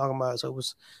she was talking about, so it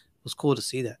was cool to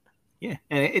see that. Yeah,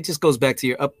 and it just goes back to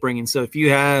your upbringing. So if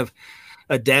you have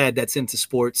a dad that's into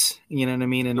sports, you know what I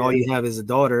mean, and all you have is a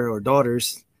daughter or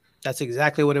daughters, that's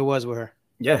exactly what it was with her.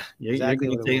 Yeah, you're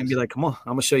going to take and be like, "Come on,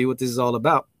 I'm going to show you what this is all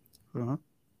about." Mm-hmm.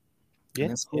 Yeah,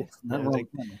 that's cool.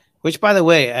 Which, by the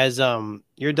way, as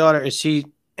your daughter, is she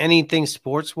anything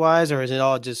sports wise, or is it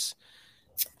all just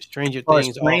Stranger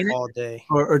Things all day,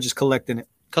 or just collecting it?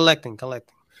 Collecting.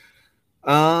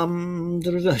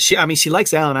 She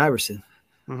likes Allen Iverson,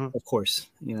 of course.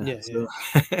 She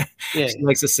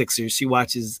likes the Sixers. She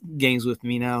watches games with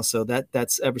me now, so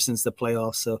that's ever since the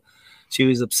playoffs. So she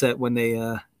was upset when they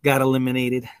got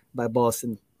eliminated by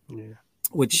Boston. Yeah.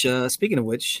 Which, speaking of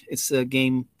which, it's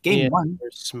game 1. They're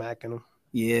smacking them.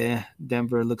 Yeah,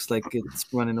 Denver looks like it's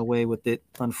running away with it,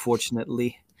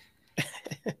 unfortunately.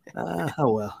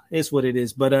 Oh well, it's what it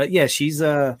is. But she's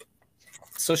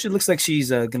so she looks like she's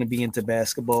gonna be into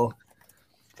basketball.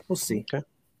 We'll see. Okay.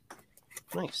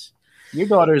 Nice. Your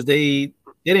daughters, they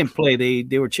didn't play.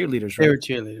 They were cheerleaders, right? They were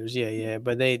cheerleaders, yeah.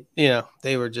 But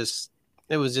they were just,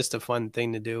 it was just a fun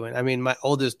thing to do. And I mean, my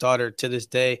oldest daughter to this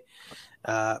day,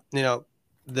 my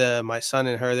son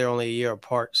and her, they're only a year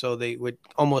apart, so they would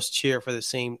almost cheer for the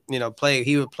same, play.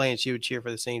 He would play and she would cheer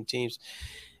for the same teams.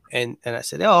 And I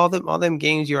said, all them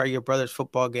games, your brother's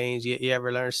football games, you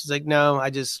ever learn? She's like, no,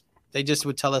 they just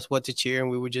would tell us what to cheer, and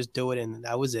we would just do it, and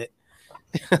that was it.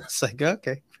 It's like,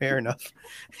 okay, fair enough.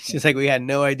 She's like, we had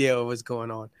no idea what was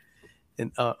going on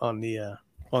on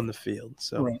the field.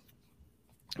 So right.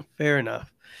 Fair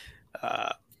enough.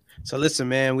 So listen,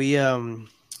 man, we've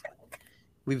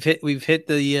hit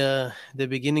the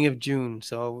beginning of June.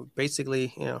 So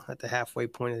basically, at the halfway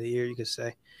point of the year, you could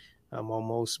say,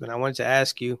 almost. But I wanted to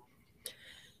ask you,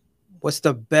 what's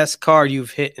the best card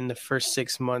you've hit in the first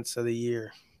 6 months of the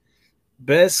year?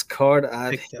 Best card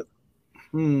I've hit.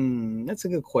 That's a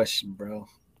good question, bro.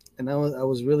 And I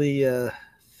was really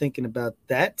thinking about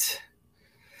that.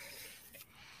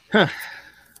 Huh.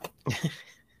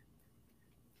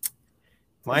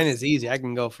 Mine is easy. I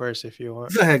can go first if you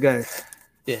want. Go ahead, guys.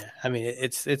 Yeah, I mean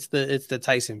it's the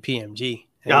Tyson PMG.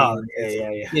 Yeah.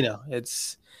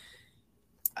 It's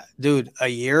dude. A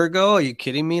year ago, are you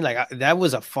kidding me? Like that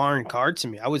was a foreign card to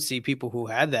me. I would see people who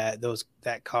had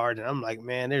that card, and I'm like,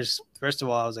 man, first of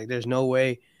all, I was like, there's no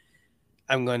way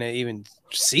I'm gonna even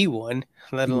see one,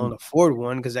 let alone afford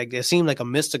one, because it seemed like a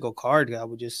mystical card. I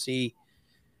would just see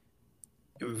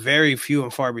very few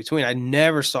and far between. I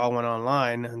never saw one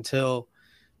online until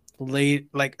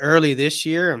early this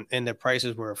year, and the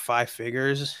prices were 5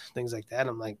 figures, things like that.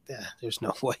 I'm like, there's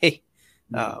no way.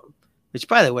 Which,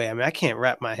 by the way, I mean, I can't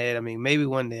wrap my head. I mean, maybe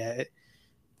one day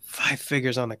 5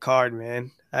 figures on the card,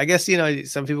 man. I guess,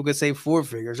 some people could say 4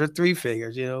 figures or 3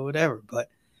 figures, whatever. But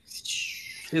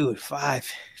dude, five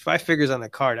figures on the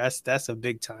card. That's a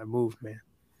big time move, man.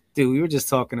 Dude, we were just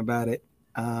talking about it.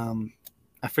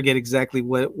 I forget exactly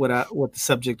what the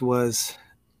subject was,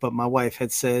 but my wife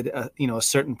had said, a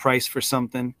certain price for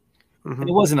something, and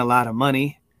it wasn't a lot of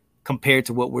money compared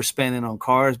to what we're spending on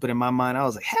cars. But in my mind, I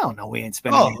was like, hell no, we ain't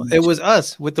spending that Oh, it much. was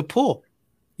us with the pool.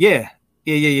 Yeah.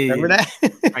 Remember that?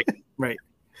 Right.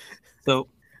 So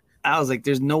I was like,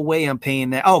 there's no way I'm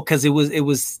paying that. Oh, because it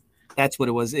was that's what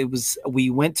it was. We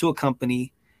went to a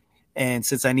company, and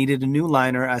since I needed a new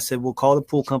liner, I said, we'll call the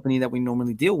pool company that we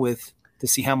normally deal with to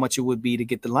see how much it would be to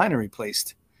get the liner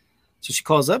replaced. So she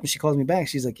calls up and she calls me back.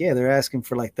 She's like, yeah, they're asking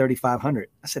for like $3,500.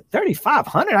 I said,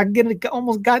 $3,500? I can get an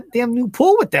almost goddamn new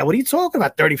pool with that. What are you talking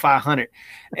about, $3,500?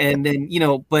 And then,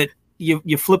 but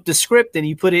you flip the script and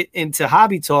you put it into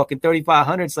Hobby Talk, and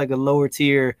 $3,500 is like a lower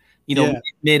tier,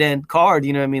 mid-end card.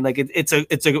 You know what I mean? Like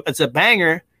it's a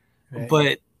banger, right.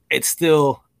 But it's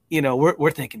still,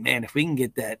 we're thinking, man, if we can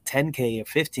get that 10K or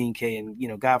 15K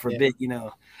and, God forbid,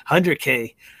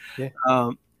 100K. Yeah.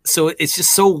 So it's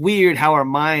just so weird how our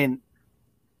mind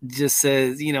just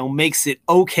says, makes it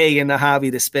okay in the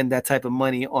hobby to spend that type of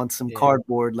money on some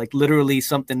cardboard, like literally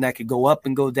something that could go up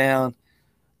and go down.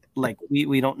 Like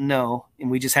we don't know, and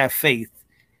we just have faith.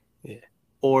 Yeah.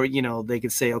 Or, they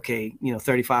could say, okay,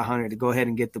 $3,500 to go ahead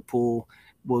and get the pool.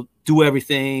 We'll do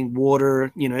everything,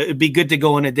 water, it'd be good to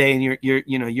go in a day and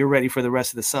you're ready for the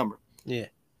rest of the summer. Yeah.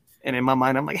 And in my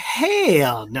mind, I'm like,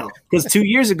 hell no. Because 2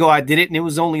 years ago I did it and it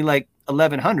was only like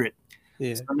 $1,100.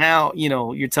 Yeah. So now,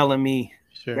 you're telling me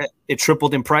that it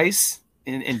tripled in price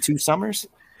in 2 summers.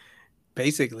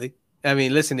 Basically. I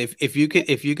mean, listen, if you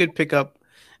could pick up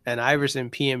an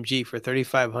Iverson PMG for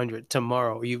 $3,500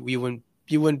 tomorrow, you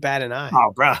wouldn't bat an eye.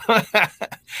 Oh, bro.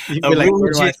 You'd be like,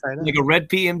 where do I sign up? Like a red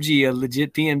PMG, a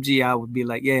legit PMG, I would be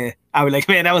like, yeah. I would like,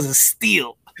 man, that was a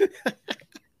steal.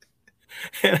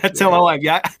 And I tell my wife,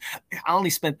 I only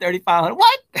spent $3,500.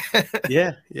 What?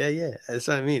 Yeah. That's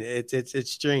what I mean.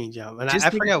 It's strange. And I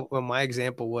forgot what my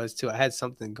example was too. I had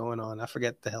something going on. I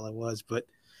forget the hell it was, but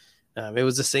it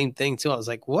was the same thing too. I was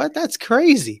like, what? That's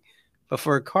crazy. But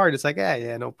for a card, it's like,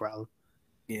 yeah, no problem.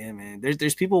 Yeah, man.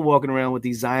 There's people walking around with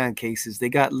these Zion cases. They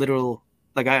got literal,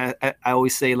 like I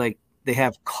always say, like they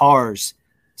have cars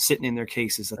sitting in their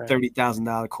cases, a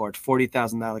 $30,000 card,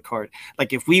 $40,000 card.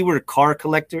 Like if we were car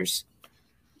collectors,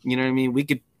 you know what I mean? We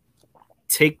could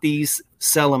take these,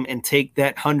 sell them, and take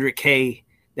that 100K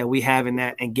that we have in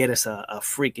that and get us a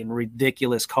freaking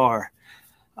ridiculous car.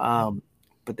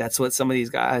 But that's what some of these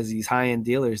guys, these high-end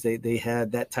dealers, they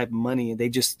have that type of money. And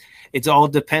it all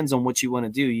depends on what you want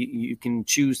to do. You can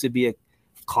choose to be a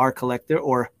car collector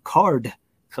or card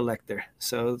collector.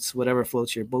 So it's whatever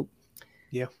floats your boat.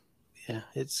 Yeah.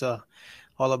 It's all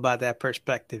about that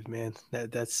perspective, man.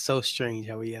 That's so strange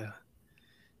how we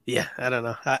yeah, I don't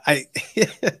know. I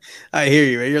I hear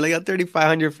you. Right? You're like,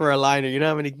 $3,500 for a liner. You know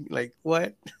how many, like,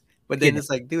 what? But then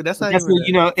it's like, dude, that's not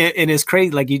even. What, and it's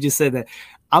crazy. Like you just said that.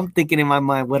 I'm thinking in my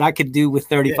mind what I could do with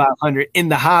 $3,500 in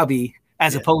the hobby,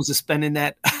 as opposed to spending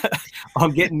that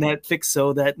on getting that fixed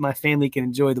so that my family can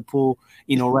enjoy the pool,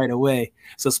 right away.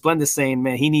 So Splendid's saying,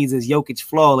 man, he needs his Jokic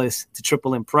flawless to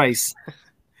triple in price.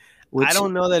 I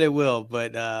don't know that it will,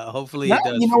 but hopefully it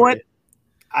does. You know what?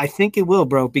 I think it will,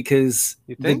 bro, because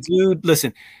the dude,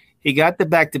 listen, he got the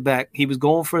back-to-back. He was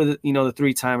going for the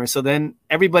 3-timer. So then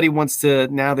everybody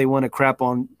now they want to crap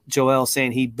on Joel,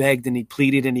 saying he begged and he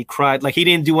pleaded and he cried. Like he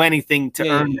didn't do anything to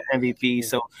earn the MVP. Yeah.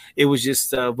 So it was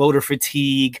just voter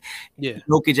fatigue. Yeah.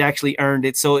 Jokic actually earned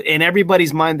it. So in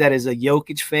everybody's mind that is a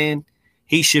Jokic fan,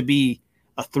 he should be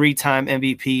a 3-time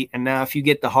MVP. And now if you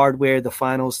get the hardware, the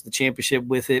finals, the championship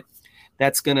with it,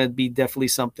 that's going to be definitely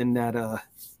something that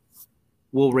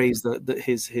will raise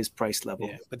his price level.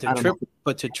 Yeah,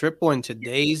 but to triple in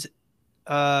today's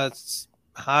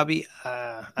hobby,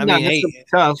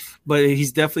 it's tough, but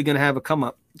he's definitely gonna have a come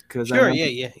up.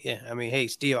 Yeah. I mean, hey,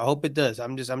 Steve, I hope it does.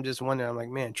 I'm just wondering. I'm like,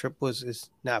 man, triple is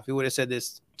now. If you would have said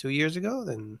this 2 years ago,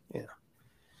 then yeah.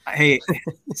 Hey,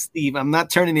 Steve, I'm not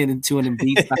turning it into an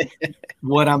Embiid saga.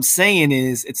 What I'm saying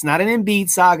is, it's not an Embiid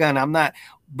saga, and I'm not.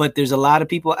 But there's a lot of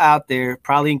people out there,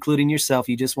 probably including yourself.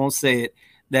 You just won't say it.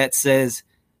 That says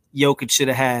Jokic should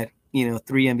have had, 3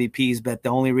 MVPs, but the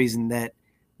only reason that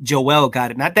Joel got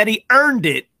it, not that he earned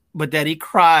it, but that he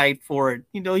cried for it.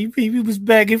 He was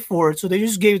begging for it, so they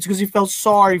just gave it because he felt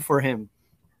sorry for him.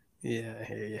 Yeah, I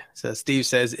hear you. So Steve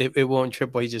says it won't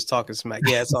triple. He's just talking smack.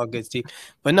 Yeah, it's all good, Steve.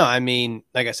 But no, I mean,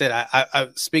 like I said, I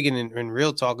speaking in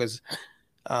real talk is,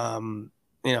 I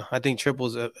think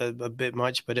triple's a bit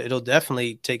much, but it'll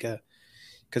definitely take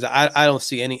because I don't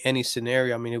see any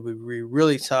scenario. I mean, it would be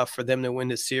really tough for them to win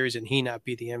the series and he not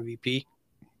be the MVP.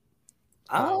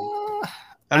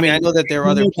 I mean, I know that there are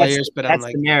other players, but I'm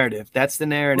like, the narrative. That's the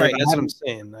narrative. Right, that's what I'm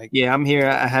saying. Like, yeah, I'm here.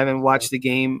 I haven't watched the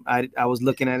game. I was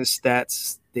looking at his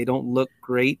stats. They don't look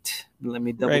great. Let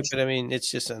me double check. But I mean,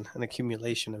 it's just an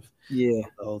accumulation of the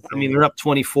whole thing. I mean, they're up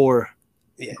 24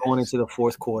 going into the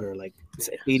fourth quarter. Like it's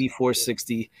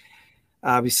 84-60.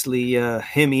 Obviously,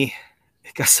 Hemi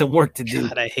got some work to do.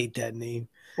 God, I hate that name.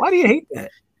 Why do you hate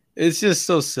that? It's just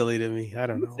so silly to me. I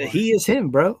don't know. Why. He is him,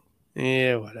 bro.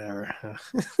 Yeah, whatever.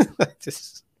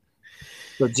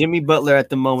 So Jimmy Butler at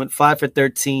the moment, 5 for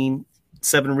 13,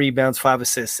 7 rebounds, 5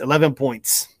 assists, 11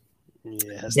 points.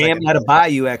 Yeah, Bam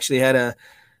Adebayo actually had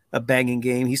a banging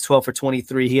game. He's 12 for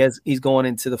 23. He's going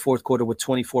into the fourth quarter with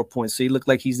 24 points. So he looked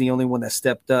like he's the only one that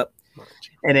stepped up.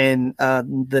 And then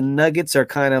the Nuggets are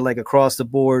kind of like across the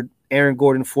board. Aaron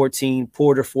Gordon 14,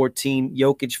 Porter 14,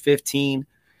 Jokic 15,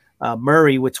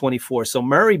 Murray with 24. So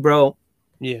Murray, bro.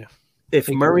 Yeah. If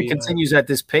Murray continues at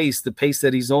this pace, the pace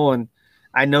that he's on,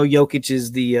 I know Jokic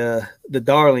is the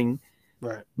darling,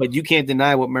 right? But you can't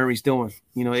deny what Murray's doing.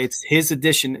 You know, it's his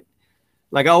addition.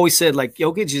 Like I always said, like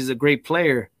Jokic is a great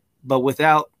player, but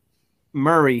without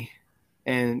Murray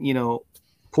and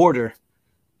Porter,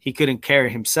 he couldn't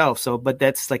carry himself. So, but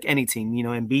that's like any team.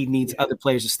 Embiid needs other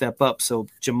players to step up. So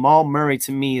Jamal Murray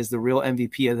to me is the real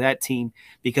MVP of that team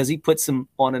because he puts them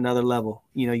on another level.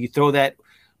 You throw that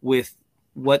with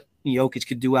what Jokic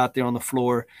could do out there on the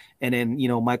floor, and then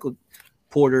Michael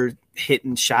Porter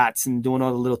hitting shots and doing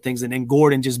all the little things, and then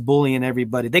Gordon just bullying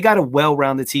everybody. They got a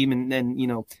well-rounded team, and then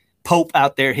Pope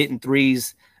out there hitting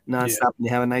threes nonstop. And they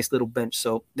have a nice little bench,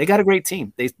 so they got a great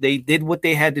team. They did what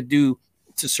they had to do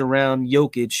to surround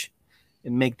Jokic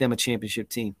and make them a championship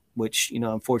team. Which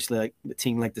unfortunately, like the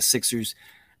team like the Sixers,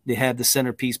 they had the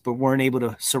centerpiece, but weren't able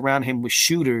to surround him with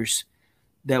shooters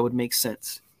that would make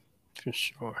sense. For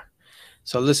sure.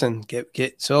 So listen,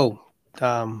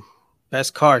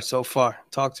 best card so far.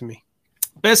 Talk to me.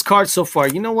 Best card so far.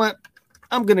 You know what?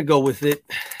 I'm gonna go with it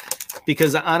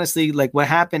because honestly, like what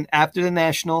happened after the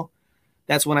National,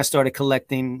 that's when I started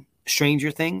collecting Stranger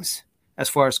Things as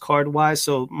far as card wise.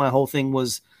 So my whole thing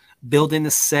was building the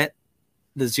set,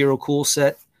 the Zero Cool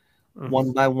set,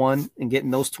 one by one, and getting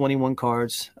those 21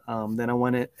 cards. Then I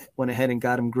went ahead and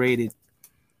got them graded,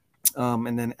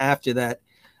 and then after that,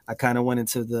 I kind of went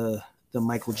into the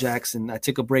Michael Jackson. I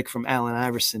took a break from Allen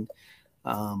Iverson.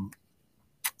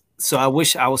 So I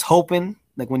was hoping,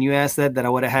 like when you asked that I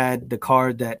would have had the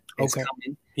card that is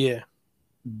coming. Yeah.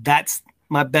 That's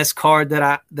my best card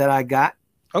that I got.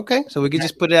 Okay. So we could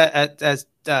just put it as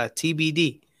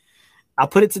TBD. I'll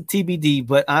put it to TBD,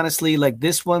 but honestly, like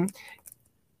this one,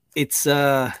 it's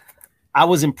I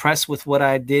was impressed with what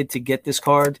I did to get this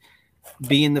card,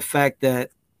 being the fact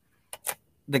that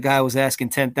the guy was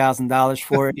asking $10,000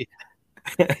 for it.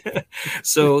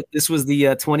 So this was the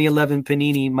 2011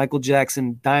 Panini Michael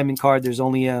Jackson Diamond card. There's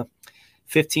only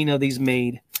 15 of these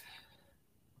made,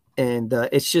 and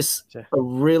it's just a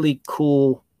really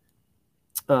cool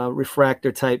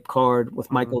refractor type card with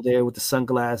Michael there with the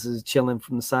sunglasses chilling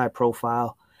from the side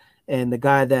profile. And the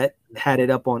guy that had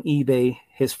it up on eBay,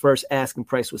 his first asking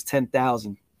price was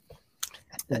 $10,000.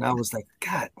 And I was like,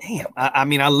 God damn. I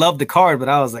mean, I love the card, but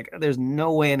I was like, there's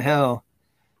no way in hell,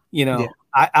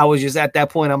 I was just at that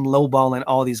point, I'm lowballing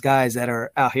all these guys that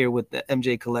are out here with the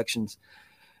MJ collections.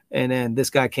 And then this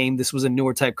guy came, this was a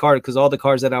newer type card because all the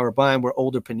cards that I were buying were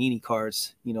older Panini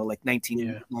cards, like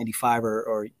 1995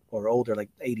 or older, like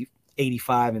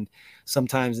 85 and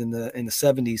sometimes in the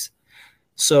 70s.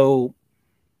 So,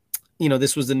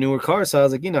 this was the newer card. So I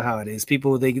was like, how it is.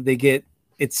 People, they get,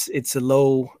 it's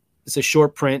a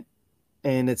short print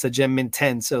and it's a Gem Mint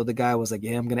 10. So the guy was like,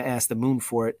 yeah, I'm going to ask the moon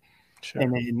for it. Sure.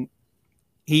 And then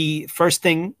first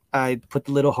thing I put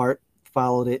the little heart,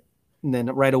 followed it. And then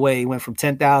right away he went from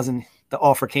 10,000. The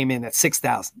offer came in at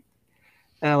 6,000.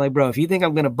 And I'm like, bro, if you think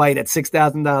I'm going to bite at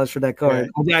 $6,000 for that card,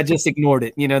 I just ignored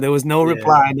it. There was no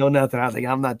reply, no nothing. I was like,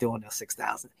 I'm not doing that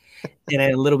 6,000. And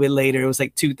then a little bit later, it was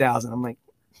like 2,000. I'm like,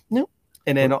 nope.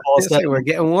 And then all of a sudden, we're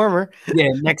getting warmer.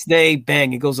 Next day,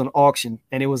 bang, it goes on auction.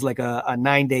 And it was like a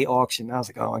 9-day auction. I was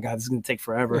like, oh my God, this is going to take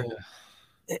forever. Yeah.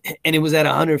 And it was at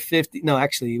 $150. No,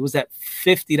 actually, it was at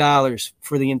 $50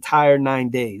 for the entire 9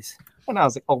 days. And I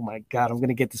was like, oh my God, I'm going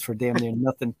to get this for damn near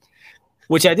nothing,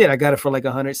 which I did. I got it for like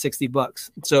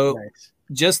 $160. So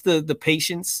just the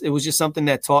patience, it was just something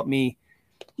that taught me,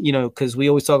 because we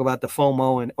always talk about the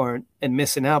FOMO and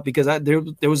missing out because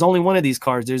there was only one of these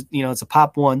cards. There's, it's a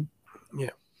pop one.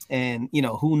 Yeah. And,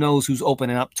 who knows who's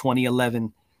opening up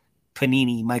 2011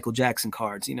 Panini Michael Jackson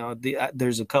cards.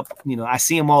 There's a couple, I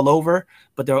see them all over,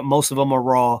 but most of them are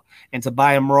raw. And to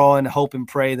buy them raw and hope and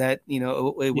pray that,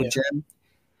 it would gem.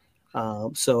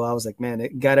 So I was like, man,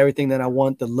 it got everything that I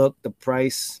want, the look, the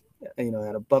price, at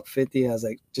 $150. I was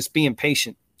like, just being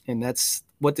patient. And that's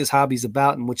what this hobby's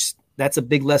about. And which that's a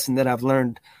big lesson that I've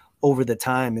learned over the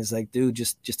time is like, dude,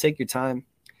 just take your time.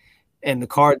 And the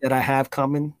card that I have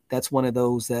coming, that's one of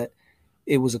those that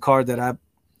it was a card that I,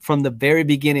 from the very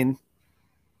beginning,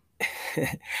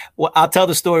 well, I'll tell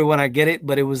the story when I get it,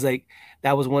 but it was like,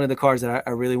 that was one of the cards that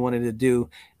I really wanted to do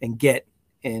and get.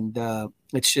 And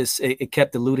it's just, it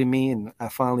kept eluding me, and I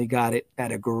finally got it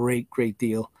at a great, great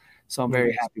deal. So I'm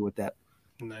very happy with that.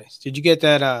 Nice. Did you get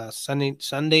that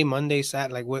Sunday, Monday,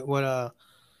 Saturday? Like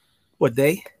What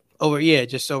day? over? Yeah,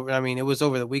 just over. I mean, it was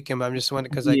over the weekend, but I'm just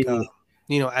wondering because Yeah.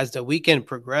 as the weekend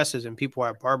progresses and people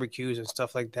are at barbecues and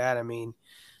stuff like that, I mean,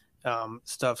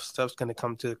 stuff's gonna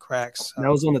come to the cracks. That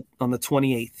was on the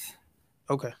 28th.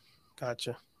 Okay,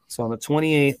 gotcha. So on the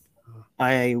 28th,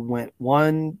 I went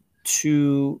 1,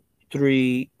 2,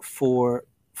 3, 4,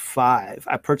 5.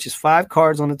 I purchased 5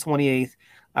 cards on the 28th.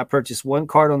 I purchased 1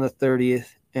 card on the 30th,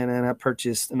 and then I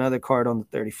purchased another card on the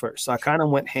 31st. So I kind of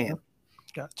went ham.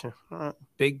 Gotcha.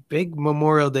 Big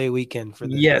Memorial Day weekend for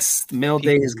the Yes, Mail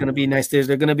Day is going to be nice. They're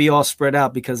going to be all spread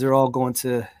out because they're all going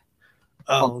to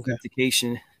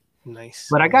authentication. Okay. Nice.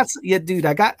 But I got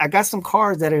some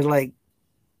cards that are like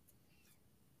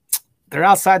they're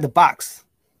outside the box.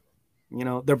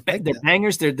 They're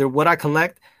bangers. They're what I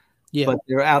collect. Yeah. But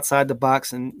they're outside the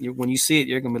box, and when you see it,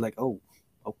 you're gonna be like, "Oh,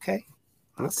 okay."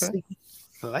 See.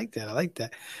 I like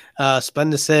that.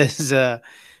 Splenda says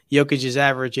Jokic is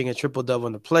averaging a triple-double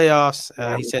in the playoffs.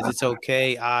 He says it's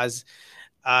okay. Oz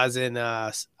and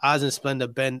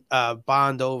Splenda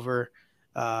bond over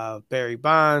Barry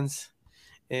Bonds.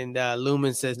 And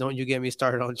Lumen says, "Don't you get me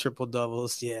started on triple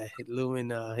doubles." Yeah,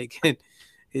 Lumen,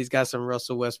 he's got some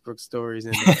Russell Westbrook stories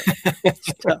and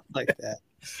stuff like that.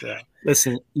 So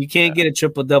listen, you can't get a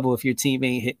triple double if your team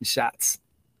ain't hitting shots.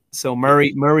 So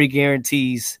Murray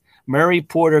guarantees. Murray,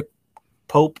 Porter,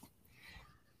 Pope,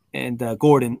 and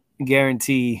Gordon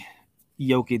guarantee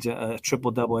Jokic a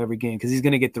triple double every game because he's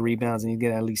going to get the rebounds and he's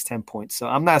get at least 10 points. So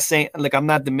I'm not saying I'm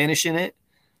not diminishing it,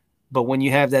 but when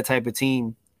you have that type of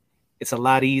team, it's a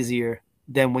lot easier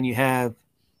than when you have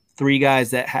 3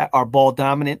 guys that are ball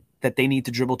dominant that they need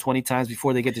to dribble 20 times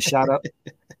before they get the shot up.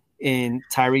 In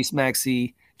Tyrese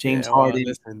Maxey, James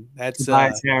Harden,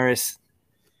 Tobias Harris.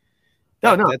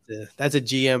 No, that's a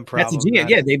GM problem. That's a GM.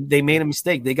 Yeah, they made a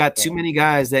mistake. They got too many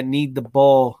guys that need the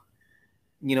ball.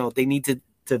 They need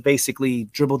to basically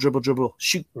dribble,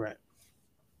 shoot. Right.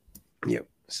 Yep.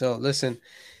 So listen,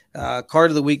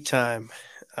 card of the week time.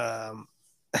 And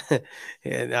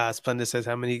Splenda says,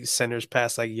 how many centers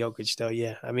pass like Jokic though?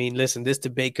 Yeah, I mean, listen, this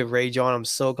debate could rage on. I'm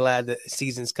so glad that the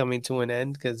season's coming to an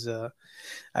end because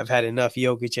I've had enough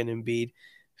Jokic and Embiid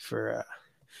for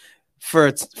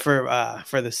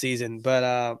the season.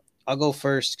 But I'll go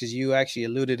first because you actually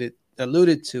alluded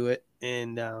to it,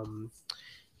 and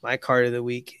my card of the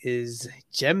week is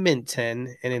Gem Mint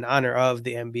 10, and in honor of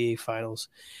the NBA Finals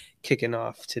kicking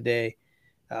off today,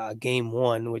 Game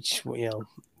 1, which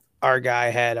our guy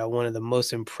had one of the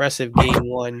most impressive Game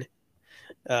 1.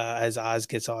 As Oz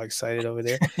gets all excited over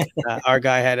there, our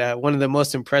guy had one of the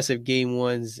most impressive Game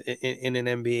 1s in an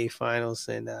NBA Finals,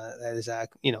 and that is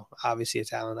obviously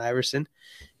it's Allen Iverson.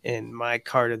 And my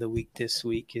card of the week this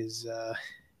week is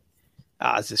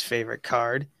Oz's favorite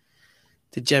card,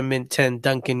 the Gem Mint 10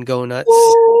 Duncan Go Nuts.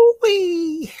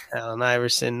 Ooh-wee. Allen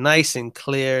Iverson, nice and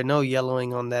clear, no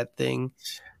yellowing on that thing.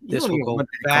 This will go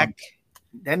back.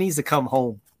 That needs to come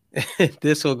home.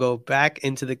 This will go back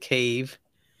into the cave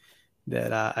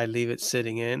that I leave it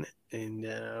sitting in.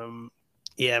 And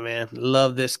yeah, man,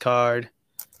 love this card.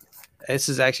 This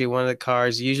is actually one of the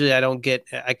cards. Usually I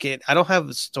don't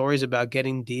have stories about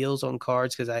getting deals on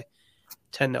cards because I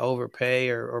tend to overpay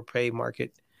or pay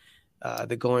market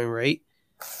the going rate.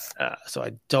 So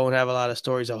I don't have a lot of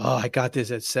stories of, I got this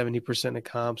at 70% of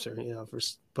comps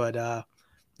but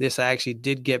this I actually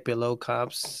did get below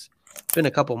comps. It's been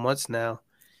a couple months now.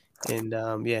 And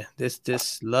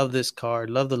this love this card,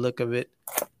 love the look of it.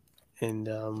 And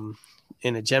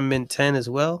in a Gem Mint 10 as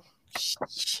well.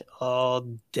 All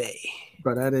day.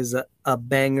 Bro, that is a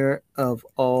banger of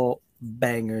all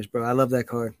bangers, bro. I love that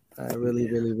card. I really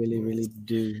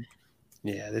do.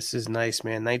 Yeah, this is nice,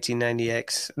 man.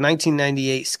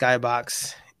 1998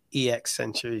 Skybox EX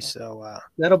Century. So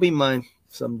that'll be mine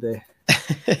someday.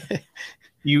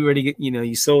 You already get,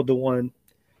 you sold the one.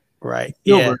 Right.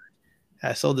 Silver. Yeah.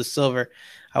 I sold the silver.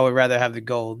 I would rather have the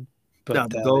gold.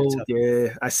 But the gold,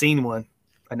 yeah. I seen one.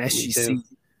 An SGC.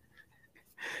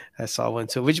 I saw one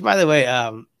too. Which, by the way,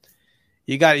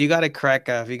 You got to crack.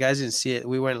 If you guys didn't see it,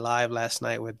 we went live last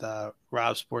night with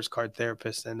Rob, sports card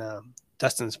therapist, and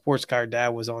Dustin, sports card dad,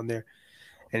 was on there,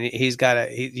 and he's got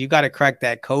to. You got to crack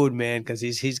that code, man, because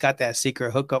he's got that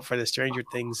secret hookup for the Stranger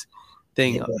Things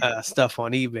thing stuff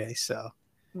on eBay. So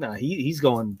no, he's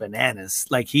going bananas.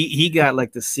 Like he got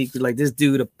like the secret. Like this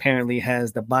dude apparently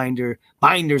has the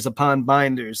binders upon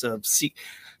binders of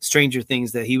Stranger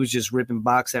Things that he was just ripping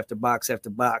box after box after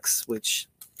box, which,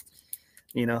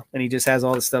 you know, and he just has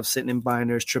all the stuff sitting in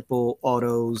binders, triple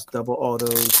autos, double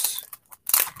autos,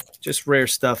 just rare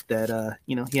stuff that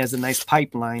you know, he has a nice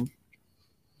pipeline.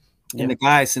 And the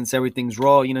guy, since everything's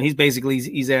raw, you know,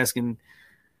 he's asking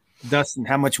Dustin,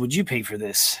 how much would you pay for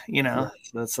this? You know,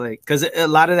 so it's like, because a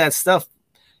lot of that stuff,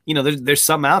 you know, there's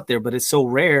some out there, but it's so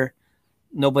rare,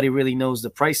 nobody really knows the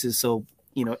prices. So,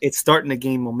 you know, it's starting to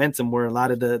gain momentum where a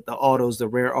lot of the autos, the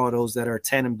rare autos that are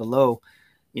 10 and below,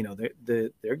 you know,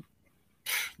 they're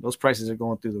those prices are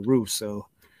going through the roof. So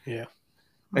yeah,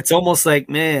 it's almost like,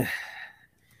 man,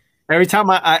 every time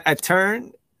I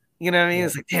turn, you know what I mean?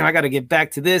 It's like, damn, I got to get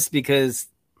back to this because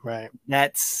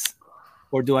that's,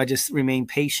 or do I just remain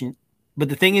patient? But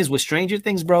the thing is with Stranger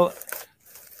Things, bro,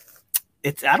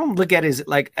 I don't look at it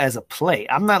as a play.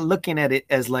 I'm not looking at it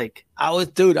as like, I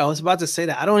was about to say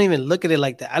that. I don't even look at it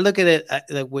like that. I look at it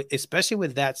like, especially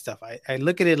with that stuff. I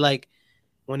look at it like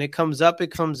when it comes up,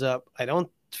 it comes up. I don't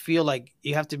feel like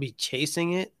you have to be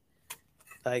chasing it.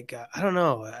 Like, I don't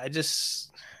know. I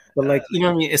just, but like, you know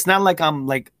what I mean? It's not like I'm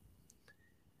like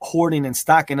hoarding and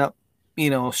stocking up, you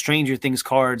know, Stranger Things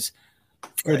cards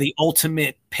for the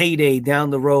ultimate payday down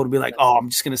the road to be like, oh, I'm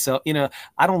just going to sell, you know,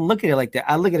 I don't look at it like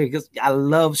that. I look at it because I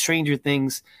love Stranger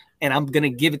Things and I'm going to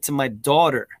give it to my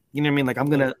daughter. You know what I mean? Like I'm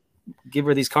going to give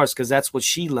her these cards because that's what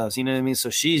she loves. You know what I mean?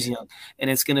 So she's young and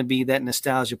it's going to be that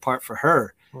nostalgia part for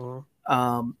her.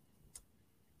 And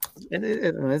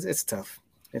it's tough.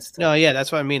 It's tough. No, yeah,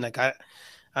 that's what I mean. Like, I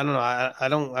don't know. I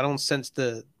don't sense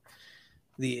the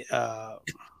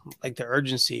like the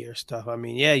urgency or stuff. I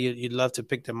mean, yeah, you'd love to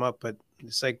pick them up, but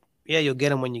it's like, yeah, you'll get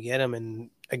them when you get them. And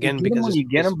again, because when you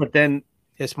get them, but then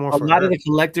it's more a for lot her. of the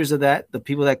collectors of that, the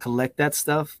people that collect that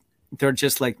stuff, they're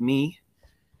just like me.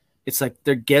 It's like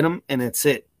they get them and that's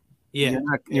it. Yeah,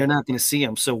 you're not going to see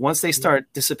them. So once they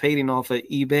start dissipating off of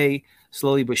eBay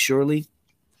slowly but surely,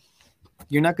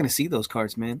 you're not going to see those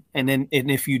cards, man. And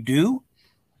if you do,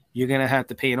 you're going to have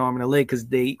to pay an arm and a leg because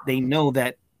they know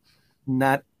that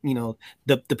not, you know,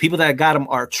 the people that got them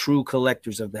are true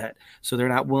collectors of that. So they're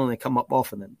not willing to come up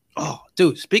off of them. Oh,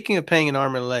 dude, speaking of paying an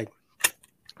arm and a leg.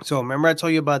 So remember I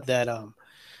told you about that?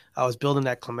 I was building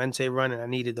that Clemente run and I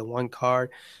needed the one card.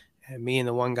 And me and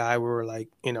the one guy, we were like,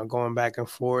 you know, going back and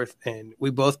forth and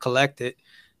we both collected.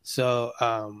 So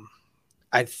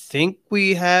I think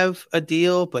we have a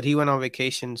deal, but he went on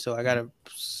vacation. So I got to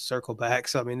circle back.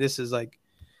 So, I mean, this is like,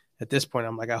 at this point,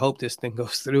 I'm like, I hope this thing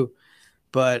goes through.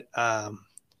 But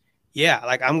yeah,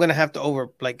 like I'm gonna have to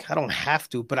I don't have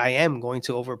to, but I am going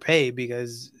to overpay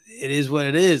because it is what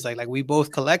it is. Like we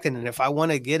both collected, and if I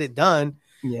want to get it done,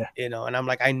 you know, and I'm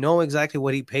like, I know exactly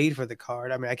what he paid for the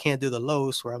card. I mean, I can't do the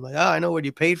Los where I'm like, oh, I know what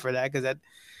you paid for that, because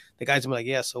the guy's gonna be like,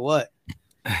 yeah, so what?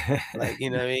 Like,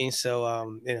 you know what I mean?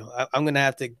 So you know, I'm gonna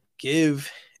have to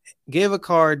give a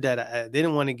card that I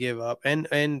didn't want to give up and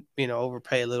you know,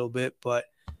 overpay a little bit, but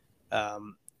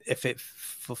if it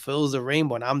fulfills the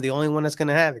rainbow, and I'm the only one that's going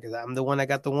to have it because I'm the one that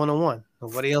got the one-on-one.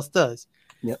 Nobody else does.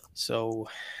 Yep. So,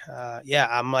 yeah,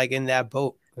 I'm like in that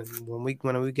boat. And when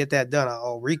we get that done,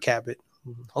 I'll recap it.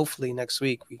 Hopefully next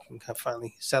week we can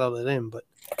finally settle it in. But,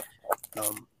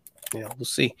 you know, we'll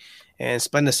see. And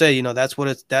Splenda said, you know, that's what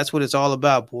it's all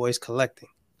about, boys, collecting.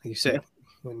 Like you said,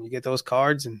 when you get those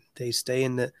cards and they stay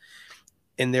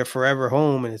in their forever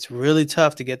home, and it's really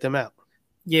tough to get them out.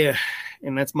 Yeah,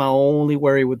 and that's my only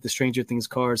worry with the Stranger Things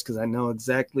cards, because I know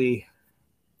exactly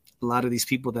a lot of these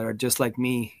people that are just like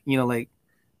me, you know, like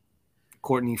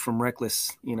Courtney from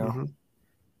Reckless, you know,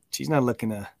 she's not looking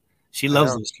to, she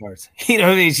loves those cards. You know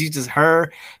what I mean? She's just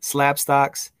her slap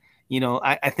stocks. You know,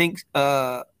 I think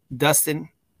Dustin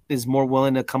is more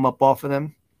willing to come up off of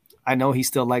them. I know he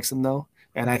still likes them though,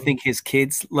 and I think his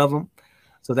kids love them.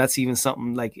 So that's even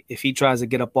something, like if he tries to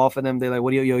get up off of them, they're like,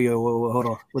 what are you, whoa, hold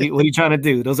on. What are you trying to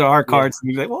do? Those are our cards.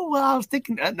 And you're like, well, I was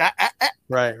thinking.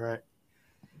 Right.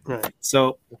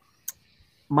 So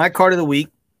my card of the week,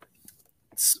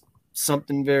 it's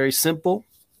something very simple.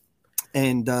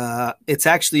 And it's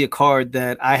actually a card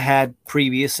that I had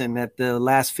previous, and at the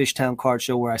last Fishtown card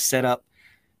show where I set up,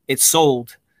 it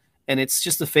sold. And it's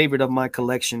just a favorite of my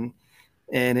collection.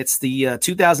 And it's the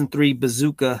 2003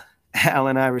 Bazooka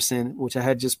Allen Iverson, which I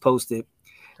had just posted,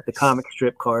 the comic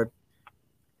strip card.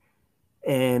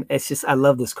 and it's just I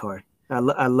love this card.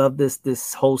 I love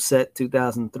this whole set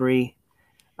 2003.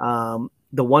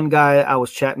 The one guy I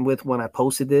was chatting with when I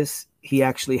posted this, he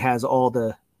actually has all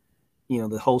the,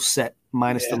 the whole set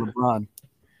minus the LeBron.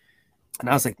 And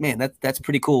I was like, man, that's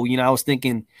pretty cool. I was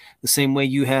thinking the same way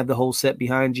you have the whole set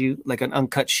behind you, like an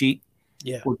uncut sheet,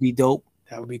 would be dope.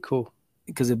 That would be cool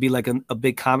because it'd be like a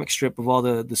big comic strip of all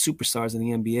the superstars in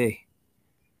the NBA.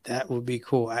 That would be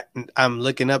cool. I'm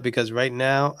looking up because right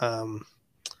now,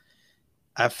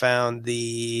 I found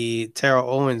the Terrell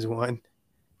Owens one.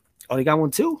 Oh, he got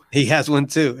one too? He has one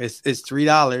too. It's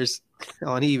 $3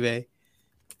 on eBay,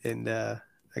 and I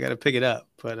got to pick it up.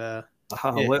 But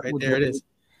there it is.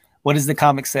 What does the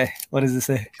comic say? What does it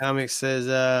say? The comic says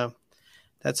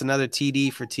that's another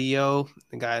TD for TO.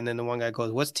 The guy, and then the one guy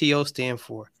goes, "What's TO stand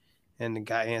for?" And the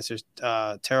guy answers,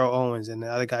 Terrell Owens, and the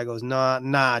other guy goes,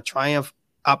 "Nah, Triumph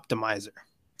Optimizer."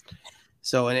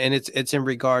 So, and it's in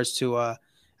regards to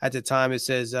at the time it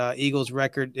says Eagles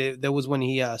record. That was when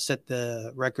he set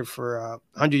the record for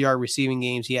 100-yard receiving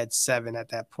games. He had 7 at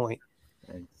that point.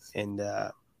 Nice. And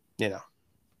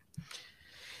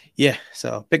yeah.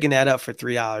 So picking that up for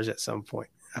 $3 at some point.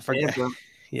 I forget.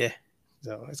 Yeah.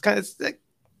 So it's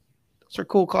those are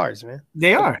cool cards, man.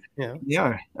 They are. They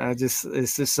are.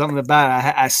 It's just something about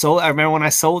it. I remember when I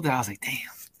sold it, I was like, damn.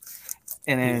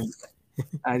 And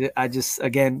then I just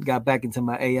again got back into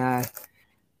my AI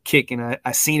kick, and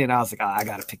I seen it. I was like, I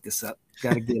gotta pick this up,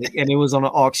 gotta get it. And it was on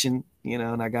an auction,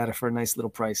 and I got it for a nice little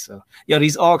price. So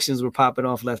these auctions were popping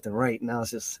off left and right. Now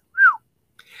it's just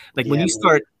like when you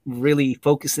start really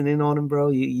focusing in on them, bro,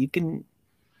 you can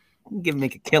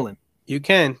make a killing. You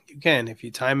can if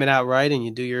you time it out right and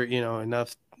you do your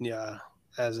enough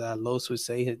as Los would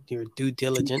say, your due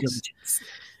diligence.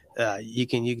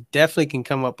 You definitely can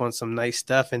come up on some nice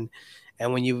stuff, and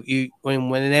when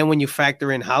you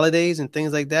factor in holidays and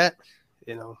things like that,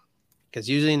 because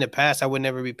usually in the past I would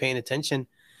never be paying attention,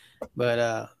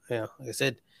 but like I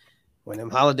said, when them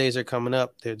holidays are coming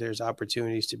up, there's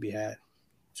opportunities to be had.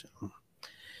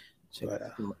 Look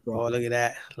at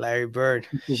that, Larry Bird.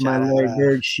 This is my Larry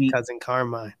Bird sheet. Cousin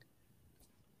Carmine.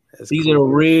 These are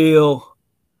real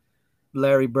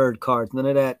Larry Bird cards. None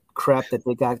of that crap that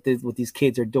they got with these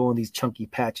kids are doing, these chunky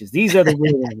patches. These are the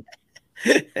real ones.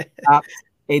 Top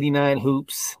 89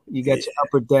 hoops. You got your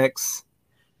upper decks.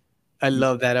 I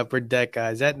love that upper deck,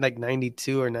 guys. Is that like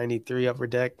 92 or 93 upper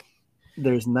deck?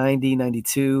 There's 90,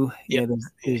 92. Yep. Yeah,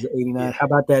 there's 89. Yeah. How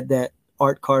about that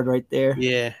art card right there?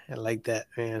 Yeah, I like that,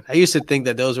 man. I used to think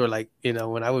that those were like,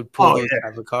 when I would pull those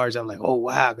type of cards, I'm like, oh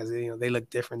wow, because they look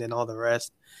different than all the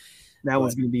rest. That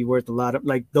one's gonna be worth a lot of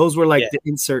those were the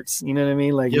inserts, you know what I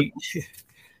mean? Like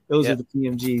those are the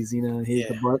PMGs,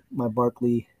 here's my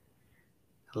Barkley.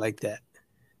 I like that.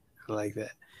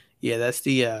 Yeah, that's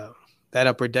the that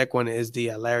upper deck one is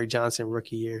the Larry Johnson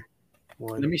rookie year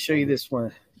one. Let me show you this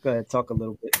one. Go ahead, talk a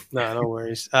little bit. No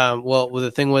worries. Well, the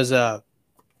thing was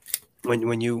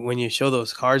when you show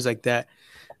those cards like that,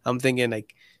 I'm thinking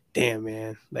like, damn,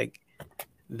 man, like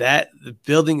that the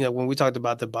building that when we talked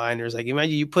about the binders, like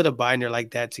imagine you put a binder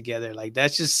like that together, like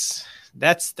that's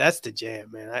the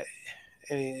jam, man.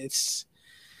 It's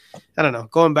I don't know.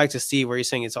 Going back to Steve, where you're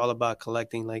saying it's all about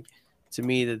collecting, like to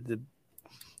me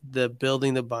the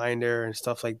building the binder and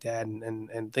stuff like that,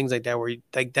 and things like that, where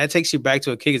that takes you back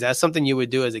to a kid. Cause that's something you would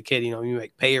do as a kid. You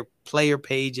like player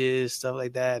pages, stuff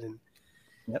like that, and.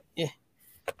 Yep. Yeah.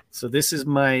 So this is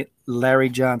my Larry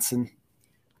Johnson.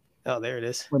 Oh, there it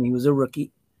is. When he was a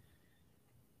rookie.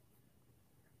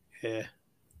 Yeah.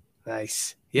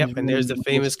 Nice. Yep. And there's the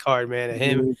famous card, man. Of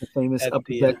him. The famous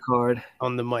upper deck card.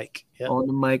 On the mic. Yep. On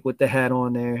the mic with the hat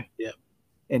on there. Yep.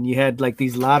 And you had like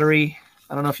these lottery.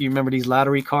 I don't know if you remember these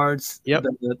lottery cards. Yep.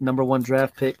 The number 1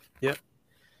 draft pick. Yep.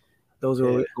 Those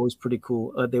are always pretty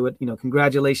cool. They would,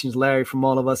 congratulations, Larry, from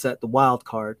all of us at the Wild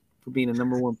Card for being a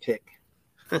number 1 pick.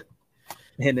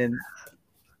 And then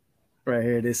right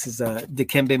here, this is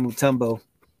Dikembe Mutombo.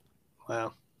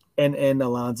 Wow. And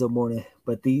Alonzo Mourning.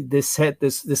 But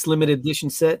this limited edition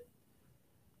set.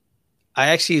 I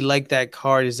actually like that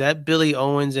card. Is that Billy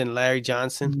Owens and Larry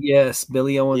Johnson? Yes,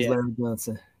 Billy Owens, Larry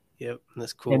Johnson. Yep,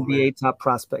 that's cool. NBA man. Top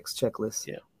prospects checklist.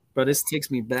 Yeah. Bro, this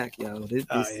takes me back, yo.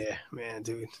 Yeah, man,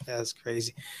 dude. That's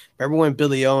crazy. Remember when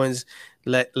Billy Owens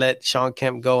let Sean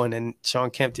Kemp go and then Sean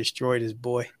Kemp destroyed his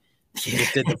boy? He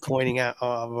just did the pointing out.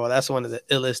 Oh, bro, that's one of the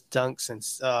illest dunks. And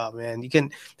man,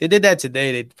 they did that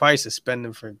today. They'd probably suspend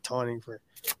him for taunting for,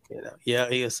 Yeah,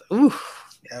 he was. Ooh,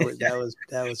 that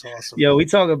was awesome. Yo, we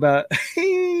talk about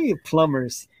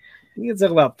plumbers. We can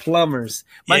talk about plumbers.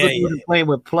 Michael Jordan playing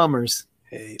with plumbers.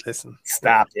 Hey, listen.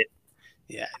 Stop it.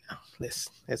 Yeah, I know.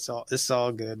 Listen, it's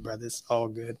all good, brother. It's all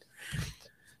good.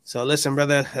 So listen,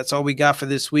 brother, that's all we got for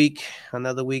this week.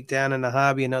 Another week down in the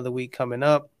hobby, another week coming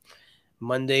up.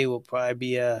 Monday will probably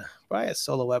be a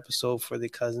solo episode for the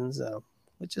cousins,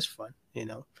 which is fun,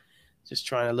 just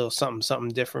trying a little something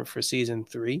different for season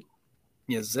 3.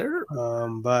 Yes, sir.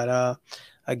 But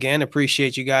again,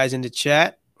 appreciate you guys in the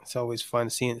chat. It's always fun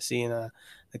seeing the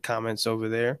comments over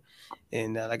there.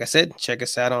 And like I said, check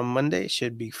us out on Monday. It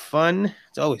should be fun.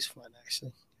 It's always fun,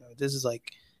 actually. This is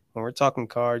like when we're talking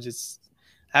cards.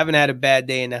 I haven't had a bad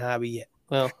day in the hobby yet.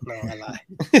 Well, no, I lie.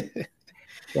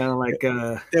 Sound like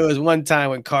there was one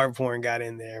time when card porn got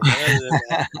in there.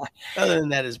 But other than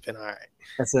that, it's been all right.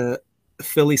 That's a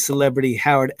Philly celebrity,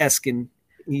 Howard Eskin.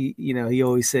 He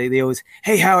always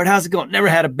hey Howard, how's it going? Never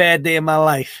had a bad day in my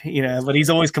life, but he's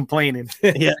always complaining.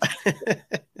 Yeah.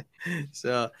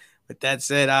 So with that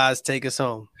said, Oz, take us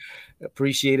home.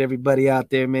 Appreciate everybody out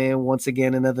there, man. Once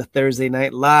again, another Thursday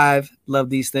night live. Love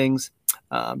these things.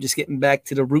 Just getting back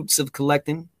to the roots of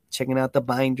collecting, checking out the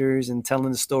binders and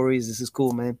telling the stories. This is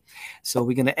cool, man. So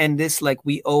we're going to end this like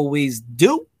we always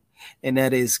do. And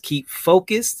that is keep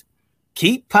focused,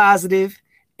 keep positive,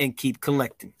 and keep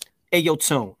collecting. Hey, yo,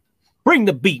 Tone, bring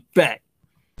the beat back.